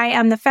 I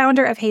am the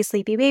founder of Hey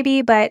Sleepy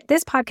Baby, but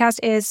this podcast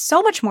is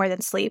so much more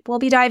than sleep. We'll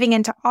be diving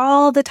into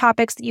all the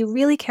topics that you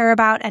really care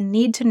about and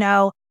need to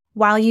know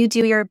while you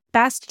do your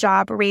best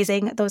job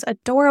raising those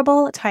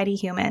adorable, tiny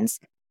humans.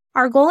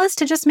 Our goal is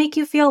to just make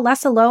you feel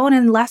less alone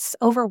and less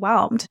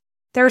overwhelmed.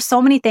 There are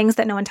so many things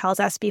that no one tells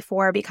us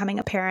before becoming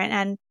a parent,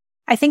 and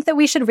I think that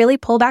we should really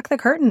pull back the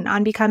curtain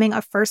on becoming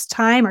a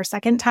first-time or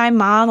second-time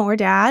mom or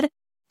dad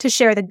to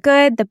share the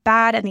good, the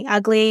bad, and the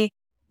ugly.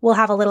 We'll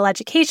have a little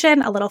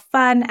education, a little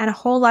fun, and a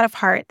whole lot of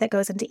heart that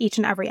goes into each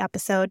and every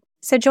episode.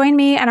 So join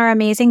me and our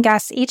amazing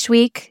guests each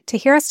week to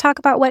hear us talk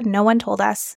about what no one told us.